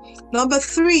God. Number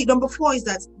 4 is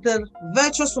that the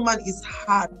virtuous woman is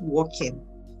hardworking.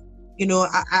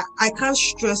 I can't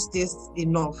stress this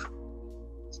enough.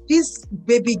 This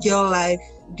baby girl life,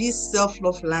 this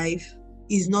self-love life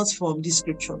is not from the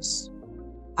scriptures.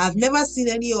 I've never seen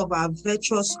any of our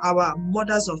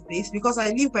mothers of faith, because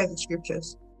I live by the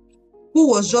scriptures, who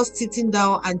was just sitting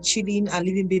down and chilling and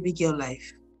living baby girl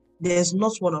life. There's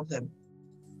not one of them.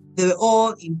 They were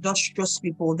all industrious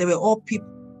people. They were all people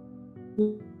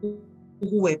who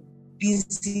were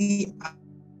busy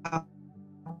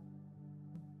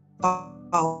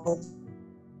about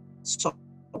something.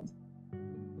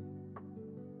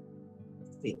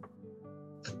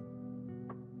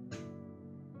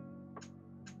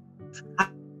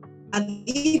 And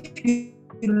if you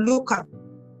look at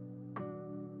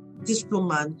this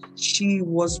woman,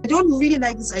 I don't really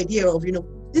like this idea of,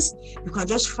 this, you can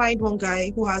just find one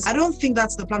guy who has, I don't think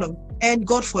that's the plan of, and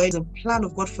God for it, the plan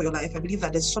of God for your life. I believe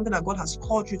that there's something that God has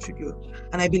called you to do.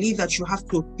 And I believe that you have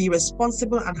to be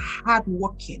responsible and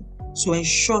hardworking to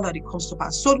ensure that it comes to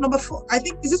pass. So number 4, I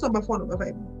think, is this number 4, number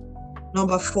 5?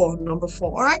 Number 4,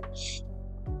 all right?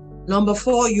 Number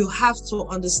 4, you have to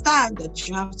understand that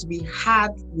you have to be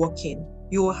hardworking.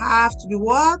 You have to be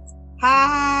what?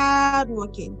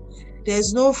 Hardworking.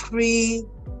 There's no free,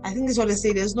 I think this is what they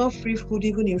say, there's no free food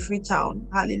even in Freetown.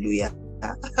 Hallelujah.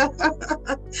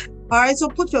 All right, so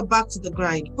put your back to the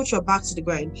grind. Put your back to the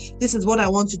grind. This is what I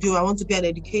want to do. I want to be an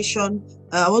education.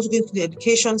 I want to go into the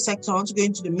education sector. I want to go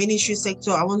into the ministry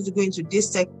sector. I want to go into this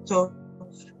sector.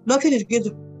 Nothing is going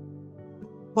to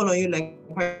fall on you like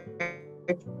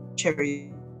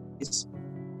cherries.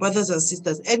 Brothers and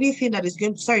sisters, anything that is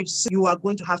going to, you are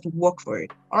going to have to work for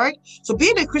it. All right. So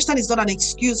being a Christian is not an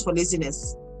excuse for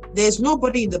laziness. There's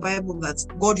nobody in the Bible that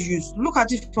God used. Look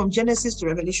at it from Genesis to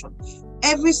Revelation.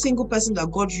 Every single person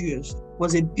that God used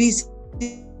was a busy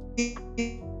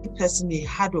person, a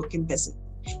hardworking person.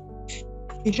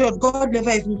 In short, God never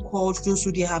even called those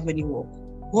who didn't have any work.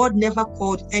 God never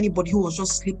called anybody who was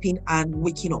just sleeping and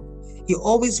waking up. He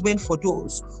always went for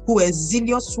those who were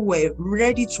zealous, who were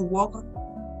ready to work.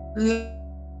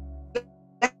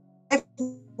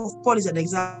 Paul is an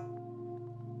example.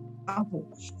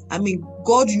 I mean,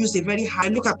 God used a very high.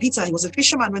 Look at Peter, he was a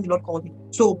fisherman when the Lord called him.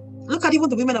 So look at even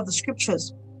the women of the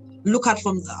scriptures. Look at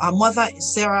from our mother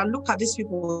Sarah. Look at these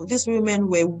people. These women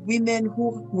were women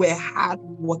who were hard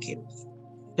working.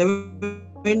 They were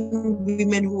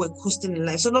women who were coasting in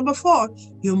life. So number 4,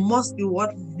 you must be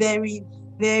what? Very,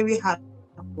 very hard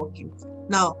working.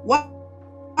 Now, why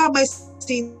am I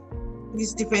saying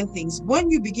these different things?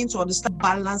 When you begin to understand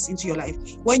balance into your life,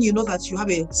 when you know that you have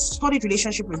a solid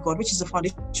relationship with God, which is the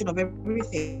foundation of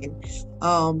everything,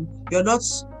 you're not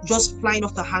just flying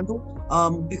off the handle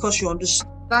because you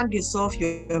understand yourself,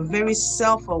 you're very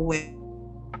self-aware,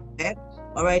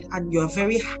 all right, and you're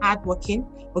very hardworking.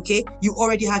 Okay, you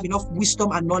already have enough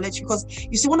wisdom and knowledge, because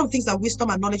you see, one of the things that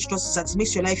wisdom and knowledge does is that it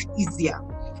makes your life easier.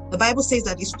 The Bible says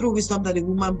that it's through wisdom that a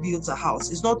woman builds a house.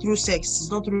 It's not through sex, it's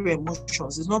not through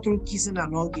emotions, it's not through kissing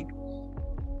and hugging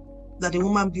that a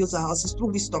woman builds a house. It's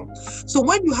through wisdom. So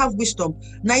when you have wisdom,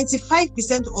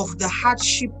 95% of the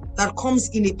hardship that comes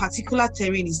in a particular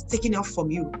terrain is taken off from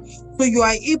you. So you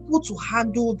are able to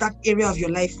handle that area of your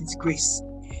life with grace.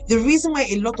 The reason why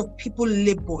a lot of people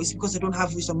labor is because they don't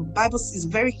have wisdom. The Bible is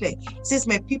very clear. It says,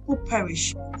 my people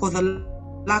perish for the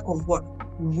lack of what?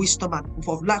 Wisdom and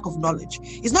for lack of knowledge.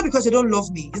 It's not because they don't love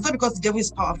me. It's not because the devil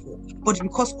is powerful, but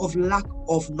because of lack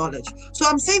of knowledge. So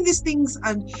I'm saying these things,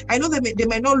 and I know they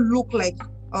might not look like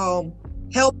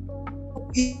help.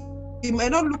 It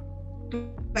might not look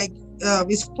like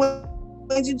it's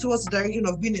pointing towards the direction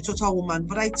of being a total woman,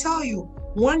 but I tell you,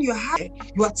 when you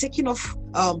are taking off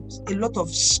a lot of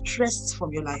stress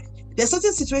from your life. There's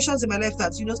certain situations in my life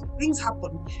that, things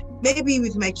happen, maybe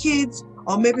with my kids,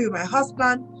 or maybe with my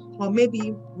husband, or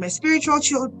maybe my spiritual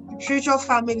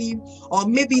family, or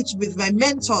maybe it's with my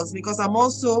mentors, because I'm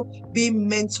also being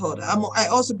mentored. I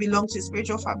also belong to a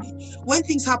spiritual family. When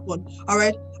things happen, all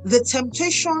right, the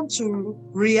temptation to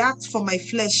react for my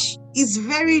flesh is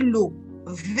very low,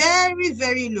 very,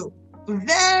 very low,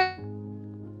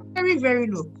 very, very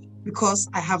low, because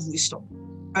I have wisdom.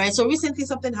 All right, so recently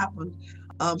something happened.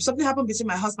 Something happened between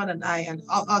my husband and I, and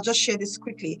I'll just share this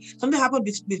quickly. Something happened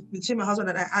between my husband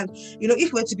and I, and if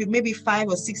it were to be maybe 5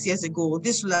 or 6 years ago,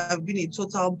 this would have been a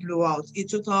total blowout, a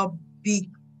total big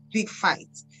fight.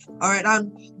 All right,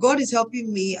 and God is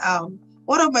helping me.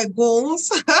 One of my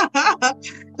goals,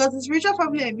 because the spiritual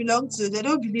family I belong to, they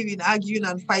don't believe in arguing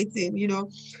and fighting,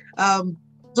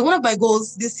 So one of my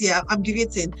goals this year, I'm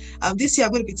debating. This year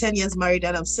I'm going to be 10 years married,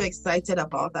 and I'm so excited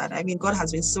about that. I mean, God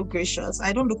has been so gracious.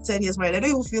 I don't look 10 years married. I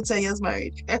don't even feel 10 years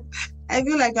married. I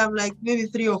feel like I'm like maybe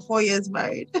 3 or 4 years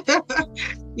married.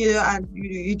 And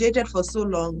you dated for so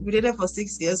long. We dated for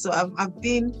 6 years. So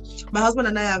my husband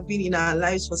and I have been in our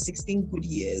lives for 16 good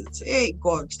years. Hey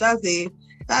God, that's a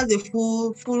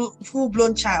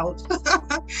full-blown child.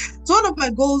 So one of my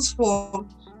goals for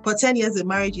 10 years in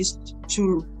marriage is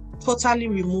to totally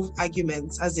remove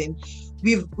arguments, as in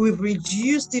we've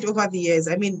reduced it over the years.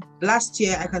 I mean, last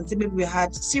year I can say maybe we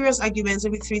had serious arguments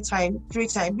maybe three times,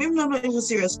 maybe not even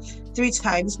serious, 3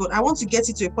 times, but I want to get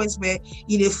it to a point where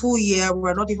in a full year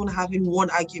we're not even having one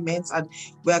argument, and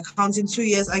we're counting 2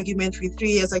 years argument free,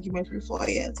 3 years argument free, 4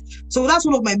 years. So that's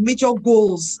one of my major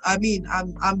goals. I mean,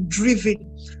 I'm driven.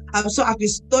 So I've been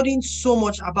studying so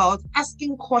much about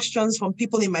asking questions from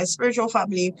people in my spiritual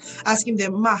family, asking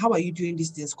them, Ma, how are you doing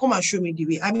these things? Come and show me the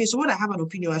way. I mean, so when I have an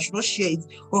opinion, I should not share it,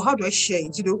 or how do I share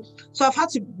it? So I've had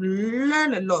to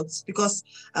learn a lot, because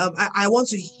I want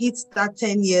to hit that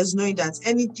 10 years knowing that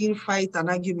anything, fight and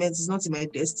arguments is not in my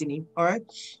destiny. All right.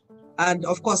 And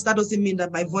of course, that doesn't mean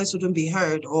that my voice wouldn't be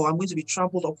heard or I'm going to be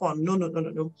trampled upon.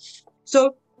 No.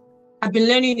 So I've been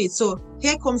learning it. So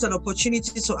here comes an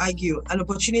opportunity to argue, an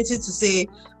opportunity to say,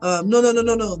 no,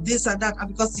 this and that.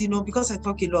 And because I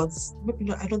talk a lot,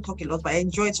 maybe I don't talk a lot, but I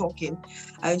enjoy talking.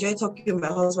 I enjoy talking with my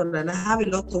husband, and I have a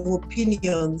lot of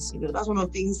opinions. That's one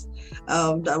of the things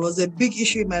that was a big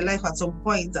issue in my life at some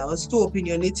point. I was too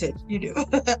opinionated,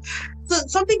 So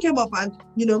something came up, and,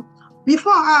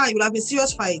 before it would have been a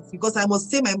serious fight because I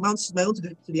must say my own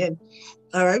to the end.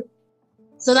 All right.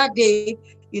 So that day,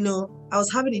 I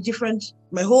was having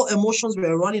my whole emotions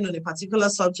were running on a particular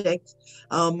subject.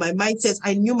 My mindset,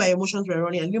 I knew my emotions were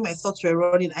running. I knew my thoughts were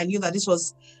running. I knew that this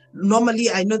was,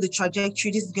 normally I know the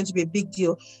trajectory, this is going to be a big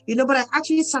deal, but I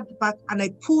actually sat back and I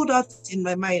pulled out in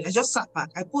my mind. I just sat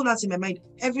back. I pulled out in my mind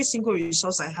every single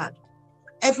resource I had.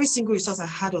 Every single resource I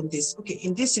had on this. Okay,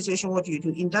 in this situation, what do you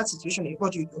do? In that situation,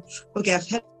 what do you do? Okay, I've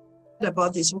heard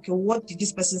about this. Okay, what did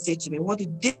this person say to me? What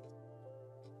did this?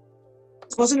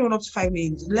 It wasn't even up to 5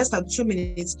 minutes, less than 2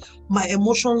 minutes. My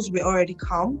emotions were already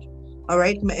calmed. All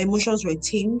right, my emotions were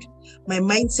tamed. My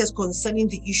mindset concerning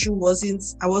the issue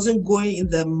I wasn't going in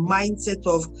the mindset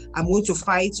of I'm going to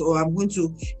fight, or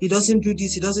he doesn't do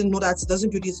this, he doesn't know that, he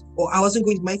doesn't do this, or I wasn't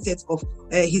going in the mindset of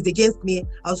he's against me.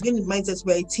 I was going in the mindset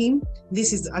where, team,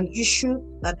 this is an issue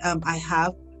that I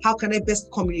have. How can I best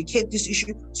communicate this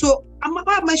issue? So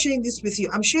why am I sharing this with you?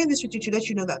 I'm sharing this with you to let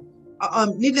you know that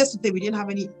needless to say, we didn't have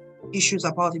any issues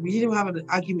about it. We didn't have an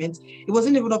argument. It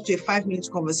wasn't even up to a 5-minute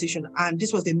conversation, and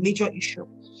this was a major issue.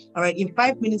 All right, in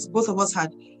 5 minutes, both of us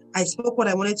I spoke what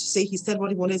I wanted to say, he said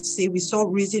what he wanted to say, we saw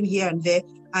reason here and there,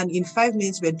 and in 5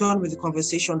 minutes we're done with the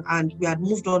conversation, and we had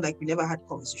moved on like we never had a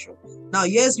conversation. Now,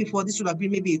 years before, this would have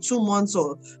been maybe 2 months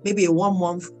or maybe a 1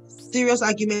 month serious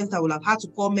argument. I would have had to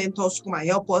call mentors to come and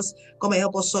help us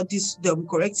sort this. They'll be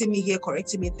correcting me here,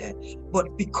 correcting me there.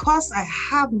 But because I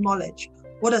have knowledge,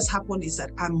 what has happened is that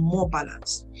I'm more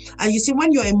balanced. And you see,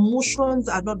 when your emotions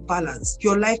are not balanced,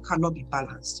 your life cannot be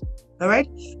balanced. All right?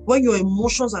 When your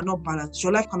emotions are not balanced,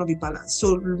 your life cannot be balanced.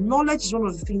 So knowledge is one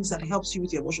of the things that helps you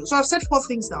with your emotions. So I've said 4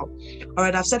 things now. All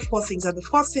right, I've said 4 things. And the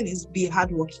first thing is be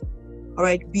hardworking. All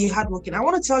right, be hardworking. I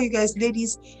want to tell you guys,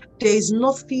 ladies, there is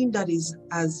nothing that is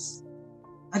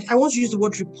I want to use the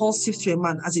word repulsive to a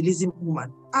man as a lazy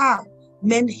woman.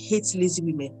 Men hate lazy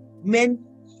women. Men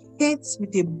hate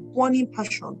with a burning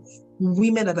passion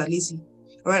women that are lazy.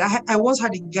 All right, I once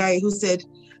had a guy who said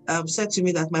to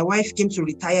me that my wife came to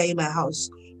retire in my house.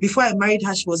 Before I married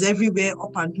her, she was everywhere,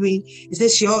 up and doing. He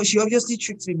said she obviously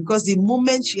tricked me, because the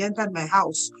moment she entered my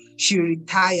house, she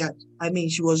retired. I mean,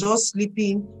 she was just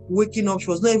sleeping, waking up. She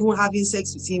was not even having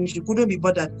sex with him. She couldn't be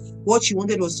bothered. What she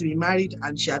wanted was to be married,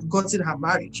 and she had gotten her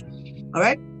marriage. All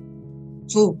right.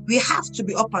 So we have to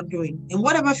be up and doing in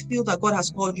whatever field that God has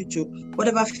called you to,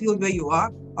 whatever field where you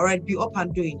are. All right, be up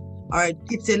and doing. All right,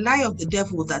 it's a lie of the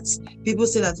devil that people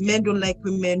say that men don't like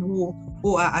women who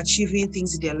are achieving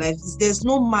things in their lives. There's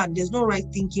no right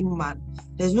thinking man.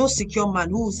 There's no secure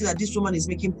man who will say that this woman is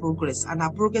making progress and her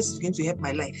progress is going to help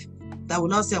my life. That will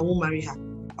not say I won't marry her.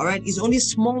 All right, it's only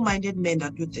small-minded men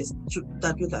that do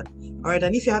that. All right,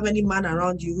 and if you have any man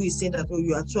around you who is saying that, oh,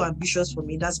 you are too ambitious for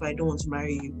me, that's why I don't want to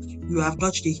marry you, you have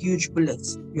dodged a huge bullet.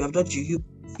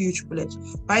 Huge bullet.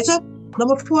 All right, so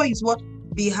number 4 is what?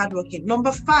 Be hardworking.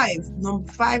 Number five.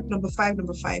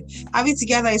 Having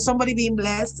together is somebody being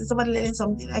blessed, is somebody learning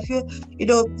something. I feel,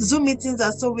 Zoom meetings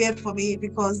are so weird for me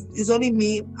because it's only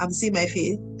me. I'm seeing my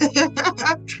face.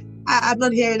 I'm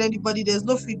not hearing anybody. There's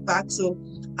no feedback. So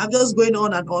I'm just going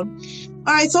on and on.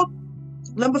 All right. So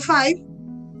number 5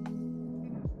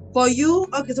 for you.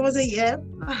 Okay. Someone say yeah.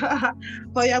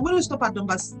 For you, I'm going to stop at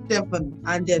number 7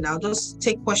 and then I'll just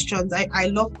take questions. I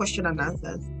love question and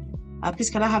answers.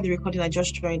 Please, can I have the recording I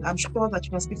just joined? I'm sure that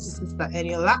you can speak to Sister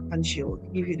Eniola and she'll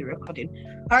give you the recording.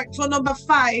 All right, so number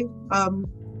 5,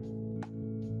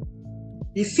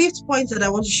 the 5th point that I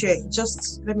want to share,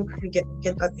 just let me quickly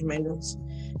get that in my notes.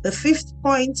 The 5th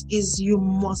point is you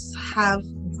must have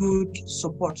good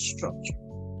support structure.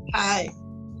 And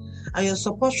your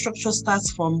support structure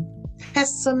starts from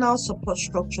personal support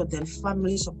structure, then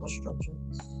family support structure.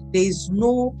 There is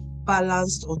no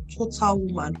balanced or total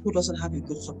woman who doesn't have a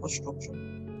good support structure.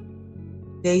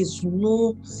 There is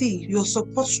your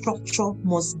support structure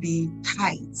must be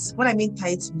tight. When I mean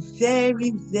tight,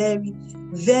 very, very,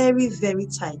 very, very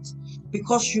tight,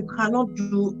 because you cannot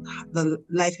do the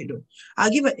life alone. I'll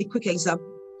give a quick example.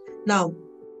 Now,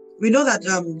 we know that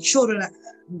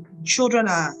children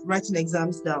are writing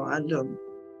exams now, and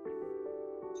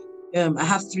I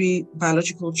have 3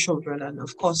 biological children, and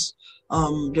of course,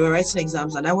 they were writing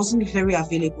exams, and I wasn't very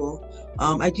available.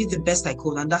 I did the best I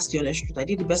could, and that's the honest truth. I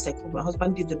did the best I could. My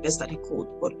husband did the best that he could,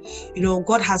 but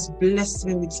God has blessed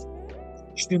me with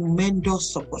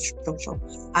tremendous support structure.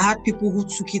 I had people who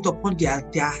took it upon their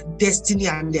destiny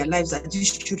and their lives that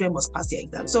these children must pass their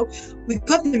exam. So we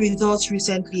got the results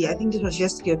recently. I think this was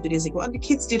yesterday or 2 days ago, and the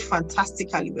kids did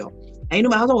fantastically well. And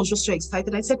my husband was just so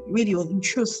excited. I said, really, in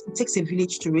truth, it takes a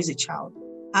village to raise a child.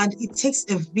 And it takes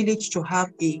a village to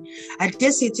have I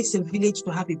dare say it takes a village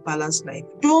to have a balanced life.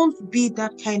 Don't be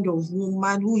that kind of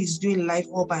woman who is doing life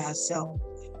all by herself.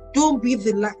 Don't be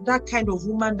that kind of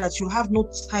woman that you have no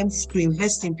time to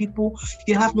invest in people.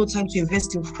 You have no time to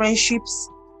invest in friendships.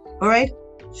 All right?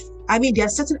 I mean, there are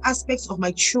certain aspects of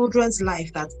my children's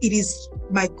life that it is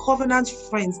my covenant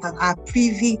friends that are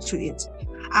privy to it.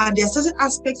 And there are certain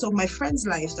aspects of my friends'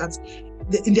 lives that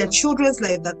in their children's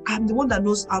life that I'm the one that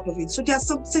knows out of it. So there are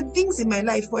some things in my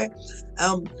life where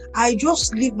I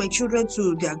just leave my children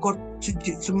to their God,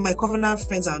 to my covenant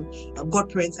friends and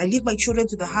godparents. I leave my children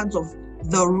to the hands of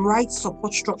the right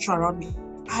support structure around me.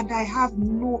 And I have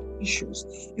no issues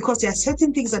because there are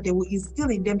certain things that they will instill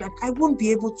in them that I won't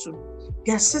be able to.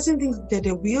 There are certain things that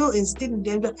they will instill in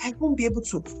them that I won't be able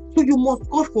to. So you must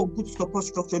go for good support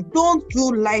structure. Don't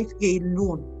do life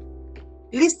alone.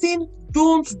 Listen,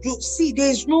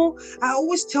 there's no, I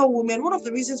always tell women, one of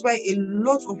the reasons why a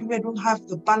lot of women don't have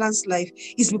a balanced life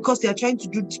is because they are trying to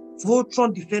do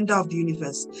Voltron defender of the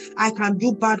universe. I can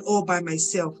do bad all by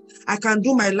myself. I can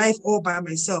do my life all by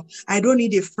myself. I don't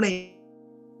need a friend.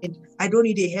 I don't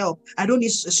need a help. I don't need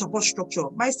a support structure.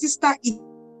 My sister, it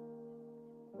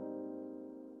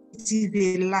is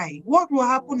a lie. What will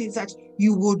happen is that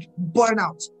you would burn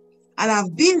out. And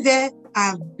I've been there,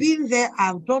 I've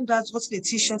done that, what's the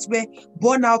t-shirts where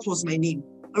burnout was my name.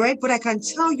 All right. But I can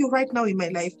tell you right now in my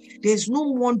life, there's no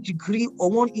 1 degree or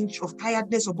 1 inch of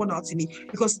tiredness or burnout in me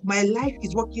because my life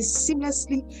is working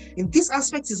seamlessly. In this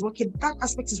aspect is working, that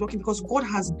aspect is working because God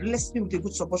has blessed me with a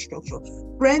good support structure.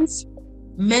 Friends,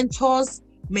 mentors,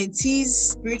 mentees,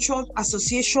 spiritual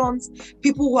associations,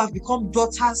 people who have become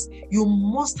daughters, you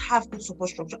must have good support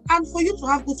structure. And for you to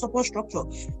have good support structure,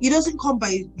 it doesn't come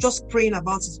by just praying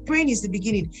about it. Praying is the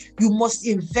beginning. You must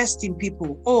invest in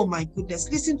people. Oh my goodness,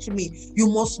 listen to me. You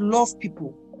must love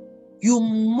people. You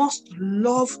must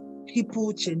love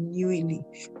people genuinely.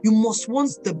 You must want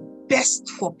the best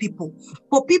for people.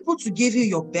 For people to give you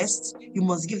your best, you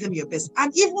must give them your best.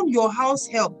 And even your house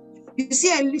help. You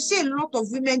see, I see a lot of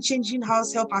women changing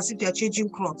house help as if they're changing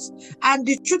clothes. And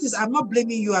the truth is, I'm not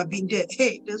blaming you. I've been there.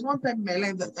 Hey, there's one time in my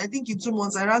life that I think in 2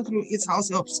 months I ran through 8 house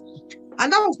helps.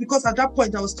 And that was because at that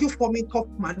point I was still forming top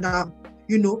madam,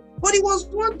 But it was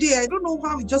one day, I don't know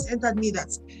how it just entered me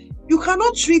that you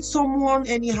cannot treat someone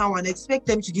anyhow and expect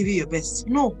them to give you your best.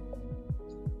 No.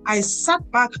 I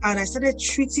sat back and I started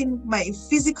treating my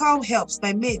physical helps,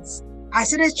 my mates. I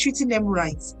started treating them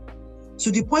right.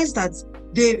 To the point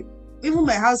that even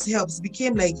my house helps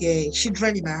became like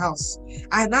children in my house.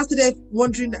 I now started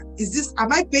wondering,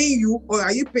 am I paying you or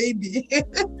are you paying me?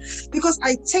 Because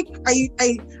I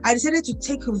decided to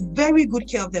take very good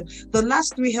care of them. The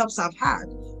last 3 helps I've had,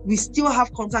 we still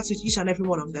have contact with each and every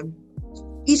one of them.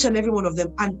 Each and every one of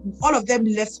them. And all of them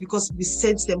left because we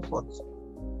sent them forth.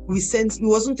 It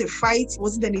wasn't a fight, it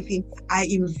wasn't anything. I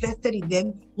invested in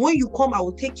them. When you come, I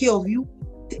will take care of you,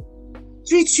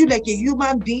 treat you like a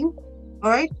human being. All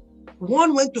right.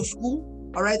 One went to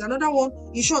school, all right. Another one,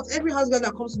 in short, every husband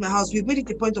that comes to my house, we've made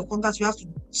it a point of contact. We have to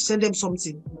send them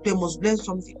something. They must learn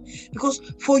something. Because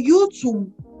for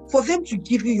them to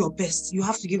give you your best, you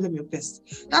have to give them your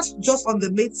best. That's just on the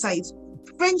mate side.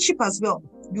 Friendship as well.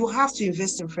 You have to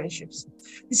invest in friendships.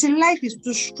 You see, life is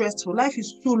too stressful. Life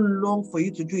is too long for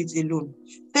you to do it alone.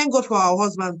 Thank God for our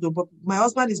husbands, though, but my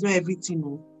husband is not everything,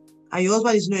 no. And your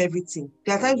husband is not everything.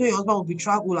 There are times when your husband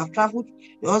will have traveled,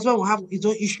 your husband will have his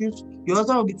own issues, your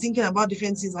husband will be thinking about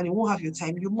different things and he won't have your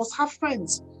time. You must have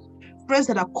friends. Friends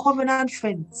that are covenant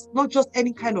friends, not just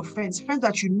any kind of friends. Friends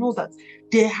that you know that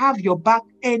they have your back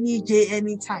any day,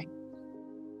 any time.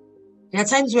 There are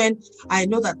times when I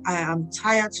know that I am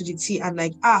tired to the T and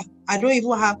like, I don't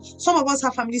even have, some of us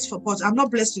have family support. I'm not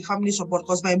blessed with family support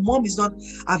because my mom is not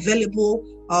available.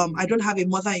 I don't have a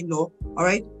mother-in-law, all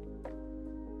right?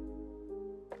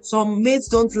 Some mates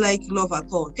don't like love at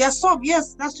all. There are some,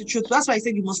 yes, that's the truth. That's why I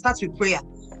said you must start with prayer.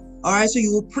 All right, so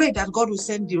you will pray that God will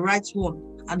send the right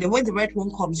one. And then when the right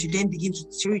one comes, you then begin to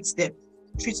treat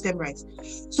them right.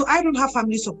 So I don't have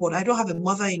family support. I don't have a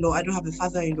mother-in-law. I don't have a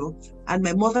father-in-law. And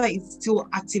my mother is still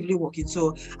actively working.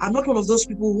 So I'm not one of those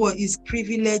people who is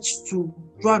privileged to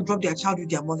go and drop their child with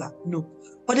their mother. No.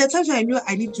 But there are times when I know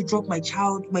I need to drop my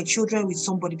children with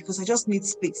somebody because I just need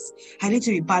space. I need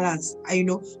to be balanced.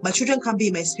 My children can't be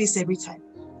in my space every time.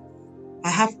 I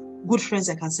have good friends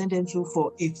I can send them to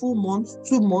for a full month,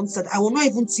 2 months that I will not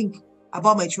even think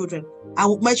about my children.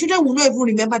 My children will not even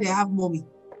remember they have mommy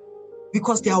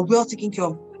because they are well taken care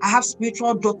of. I have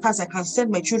spiritual daughters I can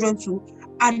send my children to,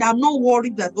 and I'm not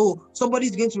worried that, oh,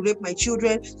 somebody's going to rape my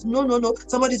children. No.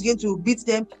 Somebody's going to beat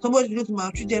them. Somebody's going to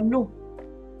maltreat them. No.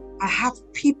 I have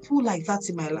people like that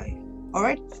in my life. All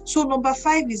right. So number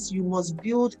 5 is you must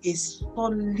build a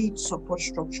solid support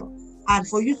structure. And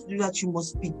for you to do that, you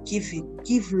must be giving.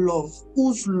 Give love.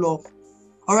 Whose love?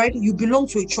 All right. You belong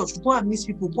to a church. Go and meet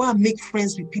people. Go and make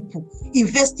friends with people.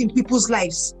 Invest in people's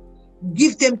lives.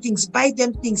 Give them things. Buy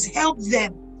them things. Help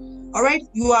them. All right.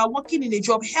 You are working in a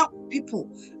job. Help people.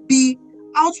 Be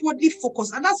outwardly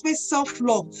focused. And that's why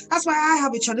self-love. That's why I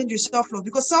have a challenge with self-love,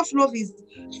 because self-love is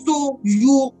so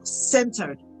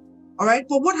you-centered. All right.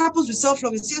 But what happens with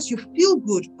self-love is, yes, you feel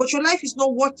good, but your life is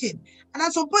not working. And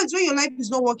at some point when your life is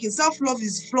not working, self-love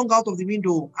is flung out of the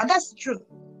window. And that's the truth.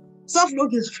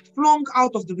 Self-love is flung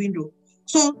out of the window.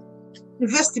 So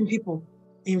invest in people.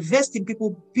 Invest in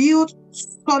people. Build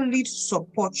solid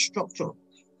support structure.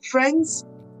 Friends,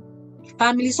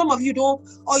 family. Some of you don't,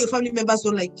 all your family members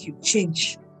don't like you.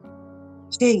 Change.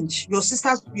 Your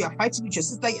sisters, you are fighting with your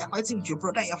sister, you are fighting with your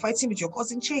brother, you are fighting with your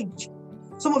cousin. Change.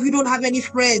 Some of you don't have any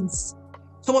friends.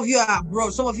 Some of you are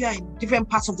abroad. Some of you are in different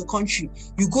parts of the country.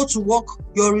 You go to work.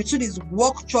 Your routine is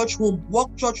work, church, home.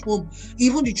 Work, church, home.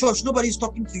 Even the church, nobody is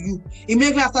talking to you.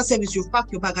 Immediately after service, you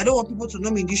pack your bag. I don't want people to know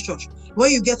me in this church.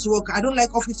 When you get to work, I don't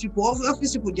like office people.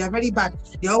 Office people, they are very bad.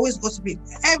 They are always gossiping.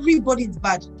 Everybody is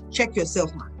bad. Check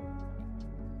yourself, man.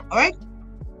 All right?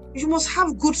 You must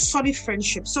have good, solid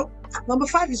friendship. So number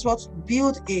 5 is what?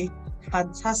 Build a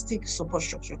fantastic support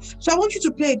structure. So I want you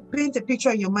to paint a picture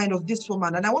in your mind of this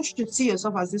woman, and I want you to see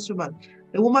yourself as this woman,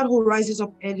 a woman who rises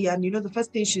up early, and the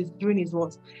first thing she's doing is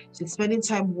what? She's spending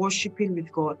time worshiping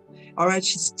with God. All right,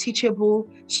 she's teachable.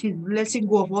 She's letting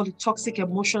go of all the toxic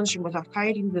emotions she must have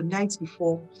carried in the night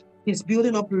before. She's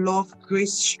building up love,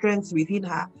 grace, strength within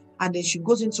her. And then she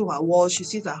goes into her world. She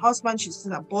sees her husband, she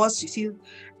sees her boss, she sees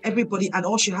everybody, and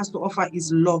all she has to offer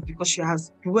is love, because she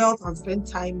has dwelt and spent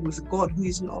time with God, who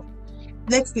is love.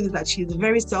 Next thing is that she's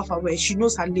very self-aware. She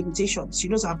knows her limitations. She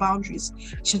knows her boundaries.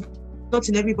 She's not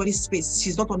in everybody's space.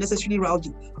 She's not unnecessarily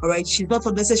rowdy. All right. She's not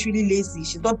unnecessarily lazy.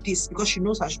 She's not this, because she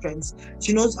knows her strengths.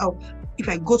 She knows how, if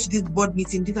I go to this board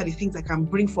meeting, these are the things I can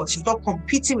bring forth. She's not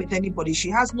competing with anybody. She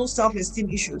has no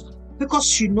self-esteem issues because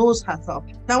she knows herself.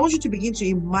 Now, I want you to begin to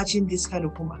imagine this kind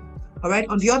of woman. All right.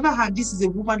 On the other hand, this is a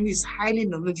woman who is highly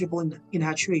knowledgeable in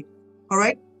her trade. All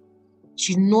right.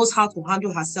 She knows how to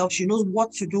handle herself. She knows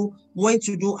what to do, when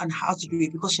to do, and how to do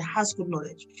it, because she has good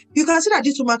knowledge. You can see that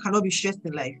this woman cannot be stressed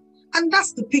in life. And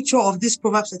that's the picture of this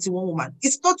Proverbs 31 woman.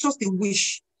 It's not just a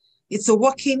wish. It's a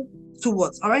working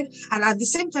towards, all right? And at the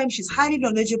same time, she's highly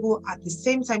knowledgeable. At the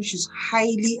same time, she's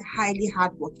highly, highly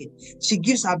hardworking. She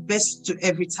gives her best to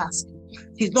every task.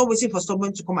 She's not waiting for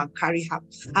someone to come and carry her.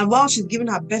 And while she's giving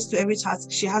her best to every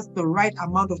task, she has the right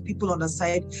amount of people on her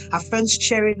side, her friends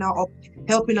cheering her up,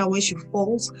 helping her when she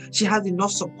falls. She has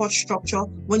enough support structure.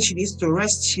 When she needs to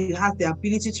rest, she has the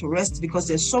ability to rest, because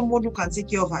there's someone who can take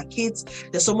care of her kids.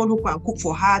 There's someone who can cook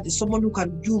for her. There's someone who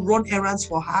can run errands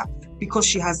for her, because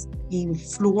she has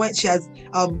influence. She has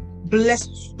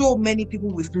blessed so many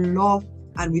people with love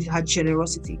and with her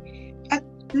generosity. And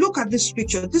look at this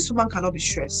picture. This woman cannot be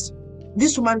stressed.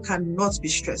 This woman cannot be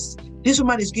stressed. This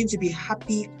woman is going to be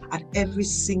happy at every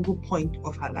single point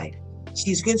of her life.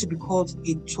 She is going to be called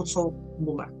a total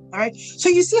woman. All right. So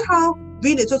you see how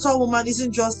being a total woman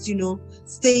isn't just,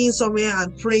 staying somewhere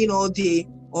and praying all day,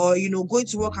 or, going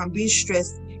to work and being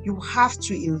stressed. You have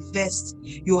to invest.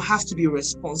 You have to be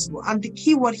responsible. And the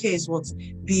key word here is what?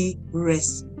 Be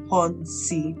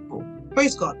responsible.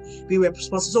 Praise God. Be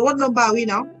responsible. So what number are we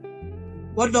now?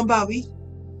 What number are we?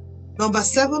 Number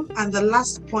 7, and the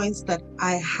last point that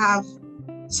I have.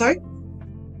 Sorry?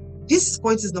 This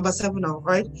point is number 7 now,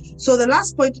 right? So the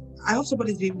last point, I hope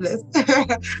somebody's being blessed.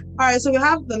 All right, so we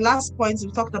have the last points.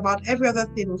 We've talked about every other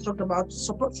thing. We've talked about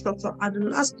support structure. And the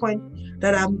last point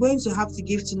that I'm going to have to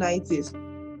give tonight is,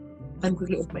 I'm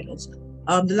quickly off my notes.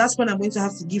 The last one I'm going to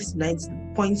have to give tonight is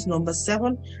point number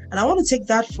 7. And I want to take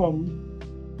that from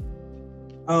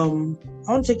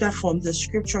the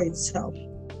scripture itself.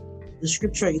 The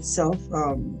scripture itself,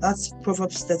 that's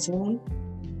Proverbs 31.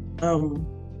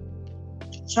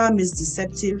 Charm is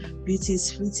deceptive, beauty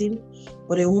is fleeting,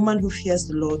 but a woman who fears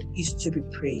the Lord is to be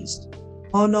praised.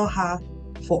 Honor her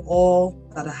for all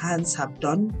that her hands have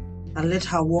done, and let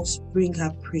her works bring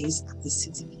her praise at the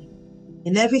city.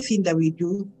 In everything that we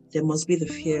do, there must be the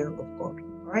fear of God,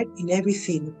 right? In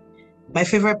everything. My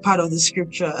favorite part of the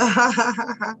scripture.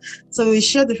 So we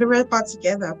share the favorite part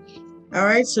together. All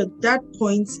right, so that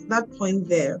point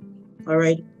there, all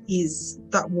right, is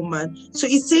that woman. So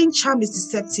it's saying charm is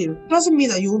deceptive. It doesn't mean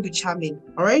that you won't be charming,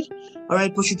 all right?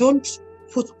 But you don't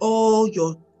put all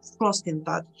your trust in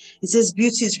that. It says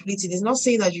beauty is fleeting. It's not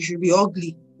saying that you should be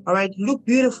ugly, all right? Look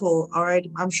beautiful, all right?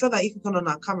 I'm sure that if you turn on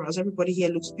our cameras, everybody here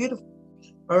looks beautiful,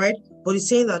 all right? But it's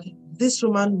saying that this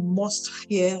woman must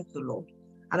fear the Lord.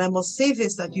 And I must say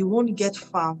this, that you won't get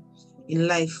far in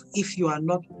life if you are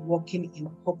not walking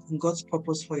in God's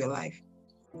purpose for your life.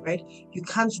 Right? You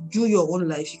can't do your own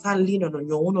life. You can't lean on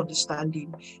your own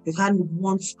understanding. You can't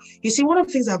you see, one of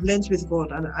the things I've learned with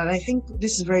God, and I think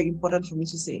this is very important for me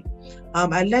to say,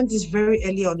 I learned this very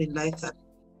early on in life, that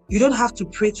you don't have to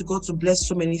pray to God to bless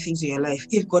so many things in your life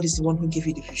if God is the one who gave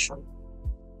you the vision.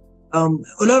 A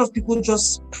lot of people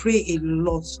just pray a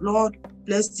lot. Lord,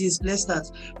 bless this, bless that.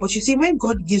 But you see, when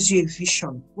God gives you a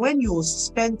vision, when you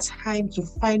spend time to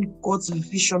find God's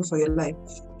vision for your life,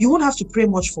 you won't have to pray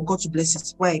much for God to bless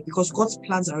it. Why? Because God's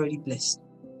plans are already blessed.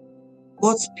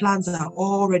 God's plans are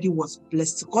already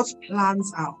blessed. God's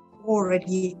plans are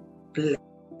already blessed.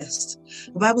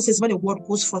 The Bible says when a word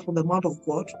goes forth from the mouth of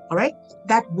God, all right,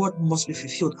 that word must be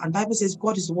fulfilled. And the Bible says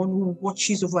God is the one who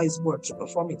watches over his word to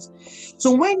perform it.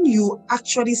 So when you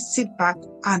actually sit back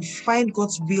and find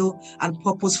God's will and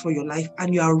purpose for your life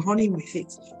and you are running with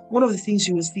it, one of the things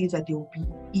you will see is that there will be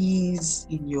ease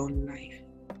in your life.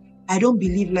 I don't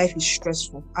believe life is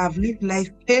stressful. I've lived life.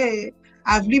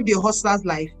 I've lived a hustler's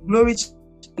life. Glory to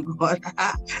God.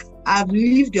 I've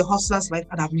lived a hustler's life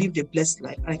and I've lived a blessed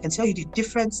life. And I can tell you the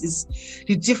difference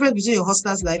between a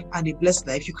hustler's life and a blessed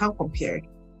life. You can't compare it,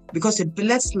 because a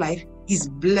blessed life is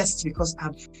blessed because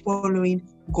I'm following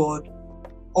God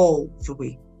all the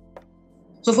way.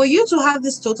 So for you to have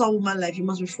this total woman life, you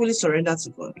must be fully surrendered to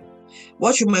God.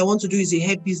 What you might want to do is a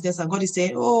hair business, and God is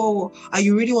saying, oh, and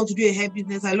you really want to do a hair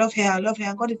business? I love hair.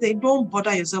 And God is saying, don't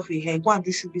bother yourself with hair. Go and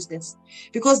do shoe business.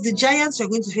 Because the giants you're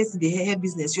going to face in the hair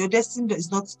business, your destiny does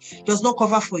not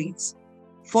cover for it.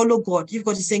 Follow God. If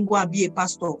God is saying, go and be a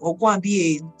pastor, or go and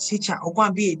be a teacher, or go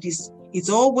and be a this, it's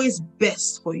always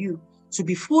best for you to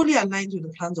be fully aligned with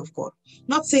the plans of God.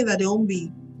 Not saying that there won't be,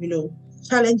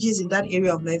 challenges in that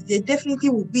area of life. There definitely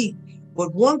will be.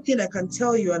 But one thing I can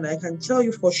tell you, and I can tell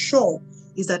you for sure,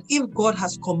 is that if God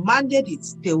has commanded it,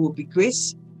 there will be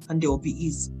grace and there will be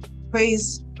ease.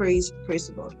 Praise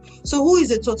the Lord. So who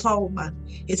is a total woman?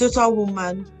 A total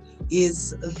woman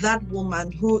is that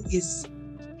woman who is,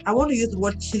 I want to use the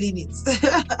word killing it,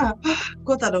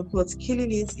 quote unquote,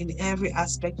 killing it in every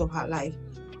aspect of her life,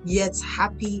 yet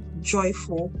happy,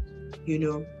 joyful,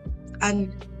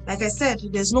 and like I said,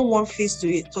 there's no one face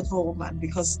to a total woman,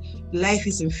 because life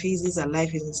is in phases and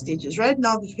life is in stages. Right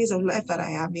now, the phase of life that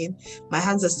I am in, my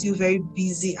hands are still very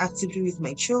busy actively with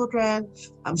my children.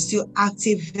 I'm still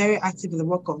very active in the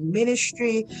work of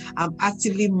ministry. I'm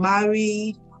actively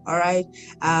married. All right.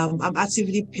 I'm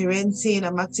actively parenting.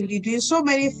 I'm actively doing so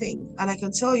many things. And I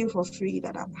can tell you for free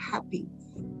that I'm happy.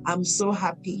 I'm so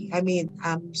happy.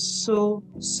 I'm so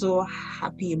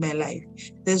happy in my life.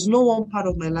 There's no one part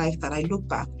of my life that I look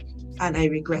back and I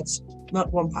regret.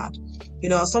 Not one part. I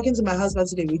was talking to my husband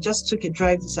today. We just took a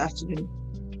drive this afternoon.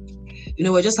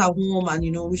 We're just at home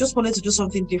and, we just wanted to do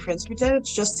something different. So we decided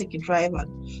to just take a drive,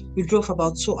 and we drove for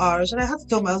about 2 hours. And I had to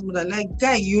tell my husband,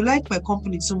 guy, you like my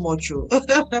company too much.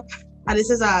 And he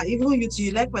says, even you too,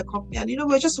 you like my company. And,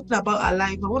 we're just talking about our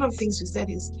life. And one of the things we said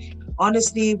is,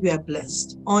 honestly, we are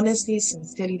blessed. Honestly,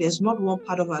 sincerely, there's not one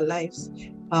part of our lives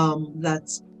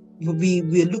that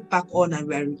we look back on and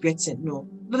we are regretting. No,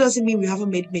 that doesn't mean we haven't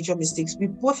made major mistakes. We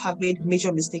both have made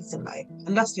major mistakes in life.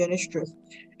 And that's the honest truth.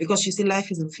 Because you see,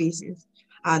 life is in phases.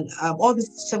 And all these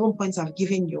 7 points I've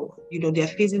given you, there are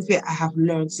phases where I have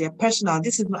learned. They are personal. I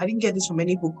didn't get this from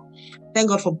any book. Thank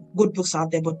God for good books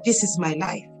out there, but this is my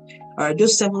life.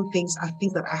 Those 7 things are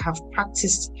things that I have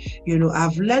practiced.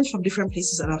 I've learned from different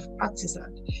places and I've practiced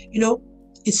that.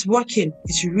 It's working.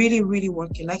 It's really, really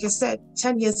working. Like I said,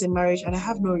 10 years in marriage and I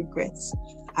have no regrets.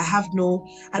 There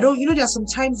are some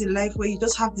times in life where you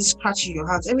just have this scratch in your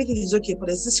heart. Everything is okay, but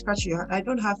there's this scratch in your heart. I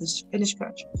don't have any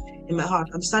scratch in my heart.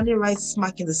 I'm standing right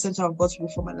smack in the center of God's will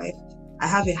for my life. I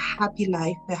have a happy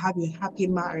life. I have a happy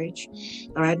marriage.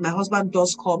 All right. My husband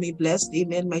does call me blessed.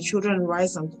 Amen. My children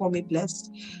rise and call me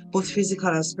blessed, both physical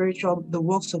and spiritual. The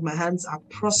works of my hands are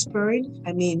prospering.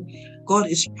 God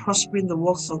is prospering the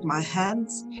works of my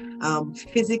hands.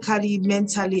 Physically,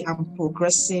 mentally, I'm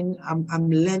progressing. I'm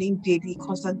learning daily,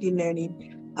 constantly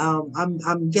learning.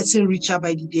 I'm getting richer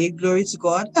by the day. Glory to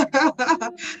God.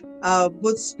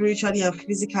 Both spiritually and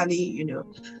physically,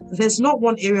 there's not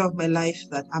one area of my life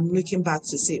that I'm looking back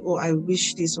to say, oh, I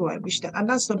wish this, or I wish that. And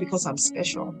that's not because I'm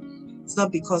special. It's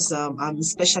not because I'm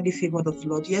specially favored of the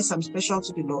Lord. Yes, I'm special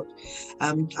to the Lord.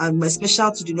 I'm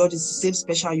special to the Lord is the same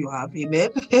special you have. Amen.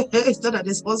 It's not that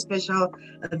there's one special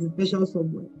and it's special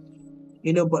somewhere.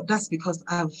 But that's because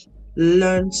I've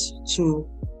learned to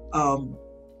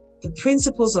the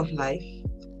principles of life,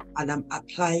 and I'm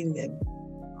applying them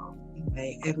in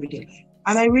my everyday life.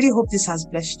 And I really hope this has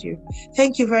blessed you.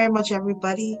 Thank you very much,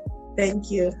 everybody.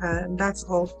 Thank you. And that's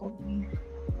all for me.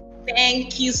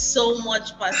 Thank you so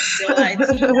much, Pastor Deola.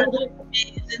 It's been an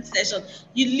amazing session.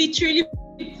 You literally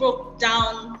broke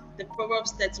down the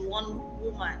Proverbs 31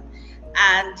 woman.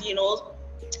 And,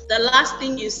 the last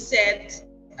thing you said,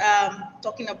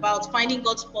 talking about finding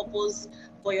God's purpose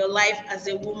for your life as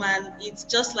a woman, it's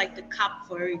just like the cap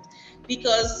for it.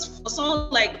 Because for someone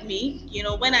like me,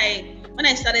 when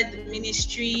I started the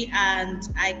ministry and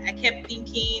I kept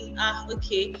thinking,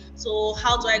 okay, so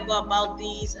how do I go about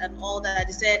this and all that?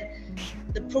 He said,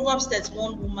 the Proverbs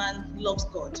 31 woman loves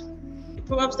God. The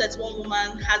Proverbs 31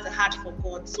 woman has a heart for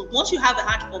God. So once you have a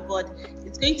heart for God,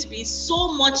 it's going to be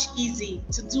so much easy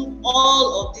to do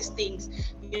all of these things.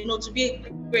 To be a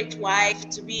great wife,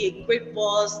 to be a great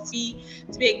boss,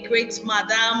 to be a great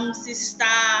madam, sister,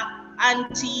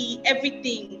 auntie,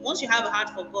 everything. Once you have a heart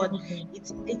for God,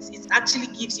 it actually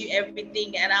gives you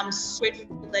everything. And I'm so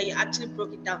grateful that you actually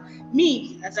broke it down.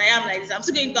 Me, as I am like this, I'm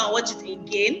still going to go and watch it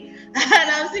again. And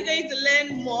I'm still going to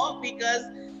learn more because,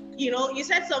 you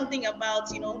said something about,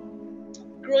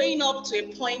 growing up to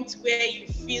a point where you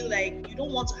feel like you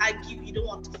don't want to argue, you don't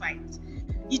want to fight.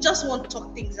 You just want to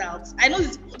talk things out. I know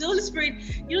the Holy Spirit,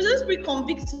 the Holy Spirit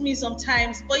convicts me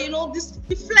sometimes, but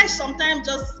the flesh sometimes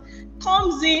just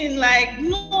comes in like,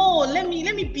 no, let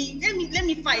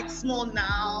me fight small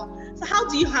now. So how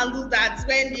do you handle that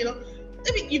when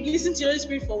maybe you've listened to the Holy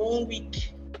Spirit for 1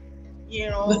 week?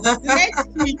 The next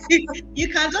week you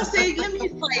can just say, let me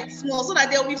fight small so that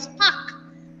there will be spark.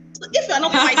 So if you're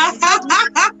not fighting,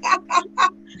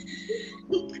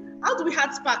 how do we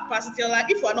have spark, Pastor Deola,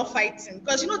 if we're not fighting?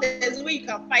 Because there's a way you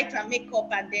can fight and make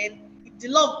up, and then the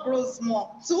love grows more.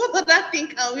 So what other thing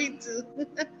can we do?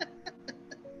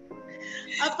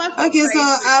 Okay, so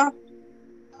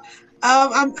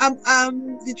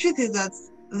the truth is that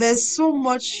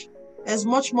there's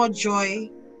much more joy,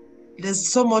 there's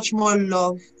so much more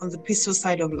love on the peaceful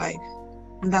side of life,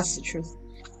 and that's the truth.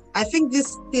 I think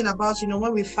this thing about,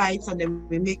 when we fight and then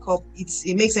we make up,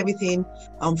 it makes everything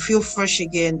feel fresh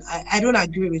again. I don't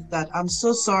agree with that. I'm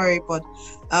so sorry, but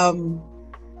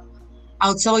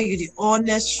I'll tell you the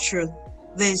honest truth.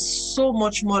 There's so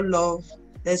much more love.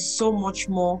 There's so much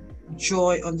more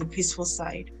joy on the peaceful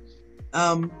side.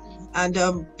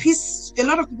 Peace, a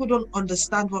lot of people don't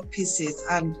understand what peace is,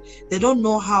 and they don't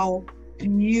know how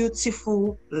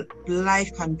beautiful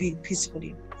life can be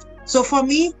peacefully. So for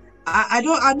me, I'm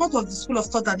not of the school of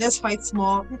thought that let's fight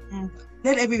small.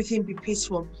 Let everything be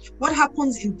peaceful. What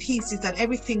happens in peace is that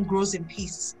everything grows in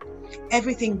peace.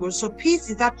 Everything grows. So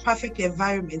peace is that perfect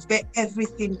environment where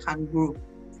everything can grow.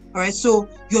 All right. So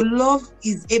your love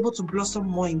is able to blossom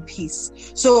more in peace.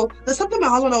 So there's something my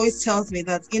husband always tells me,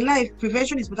 that in life,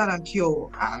 prevention is better than cure.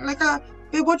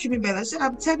 Babe, what do you mean by that? I said,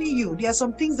 I'm telling you, there are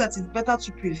some things that is better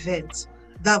to prevent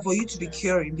than for you to be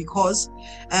curing, because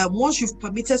once you've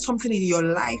permitted something in your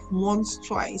life once,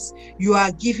 twice, you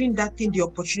are giving that thing the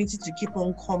opportunity to keep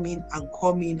on coming and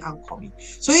coming and coming.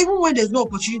 So even when there's no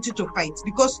opportunity to fight,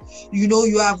 because you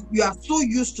are so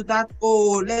used to that,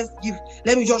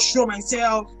 let me just show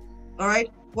myself. All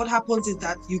right, what happens is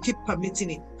that you keep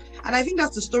permitting it. And I think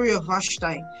that's the story of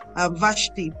Vashti.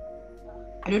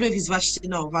 I don't know if it's Vashti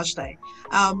now or Vashti.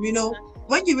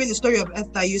 When you read the story of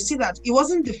Esther, you see that it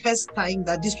wasn't the first time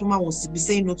that this woman was to be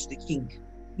saying no to the king.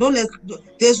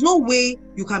 There's no way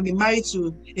you can be married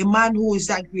to a man who is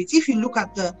that great. If you look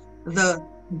at the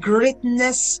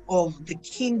greatness of the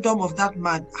kingdom of that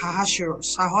man,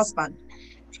 Ahasuerus, her husband,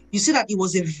 you see that it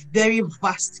was a very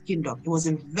vast kingdom. It was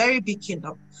a very big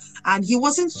kingdom. And he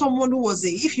wasn't someone who was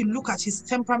if you look at his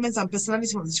temperaments and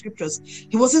personality from the scriptures,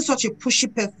 he wasn't such a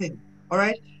pushy person. All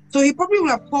right. So he probably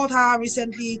would have called her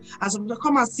recently as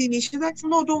come and see me. She's like,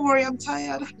 no, don't worry, I'm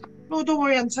tired. No, don't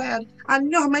worry, I'm tired.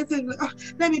 And I might think,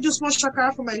 let me do small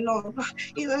shakara for my Lord.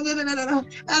 And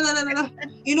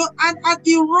at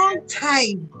the wrong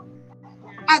time,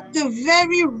 at the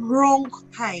very wrong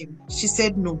time, she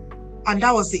said no. And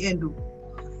that was the end.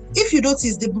 If you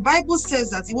notice, the Bible says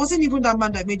that it wasn't even that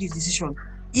man that made his decision.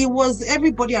 It was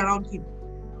everybody around him.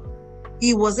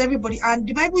 It was everybody. And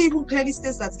the Bible even clearly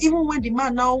says that even when the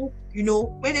man now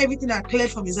when everything had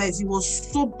cleared from his eyes, he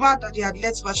was so bad that he had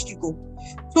let Vashti go.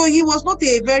 So he was not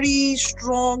a very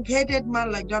strong-headed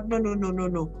man like that.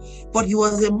 No. But he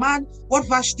was a man. What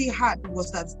Vashti had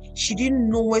was that she didn't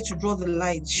know where to draw the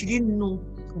lines. She didn't know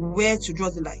where to draw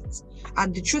the lines.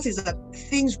 And the truth is that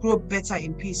things grow better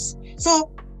in peace.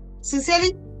 So,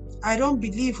 sincerely, I don't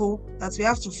believe that we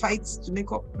have to fight to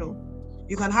make up. No.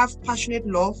 You can have passionate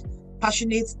love,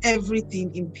 passionate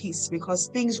everything in peace, because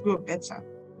things grow better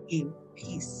in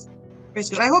peace.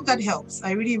 I hope that helps.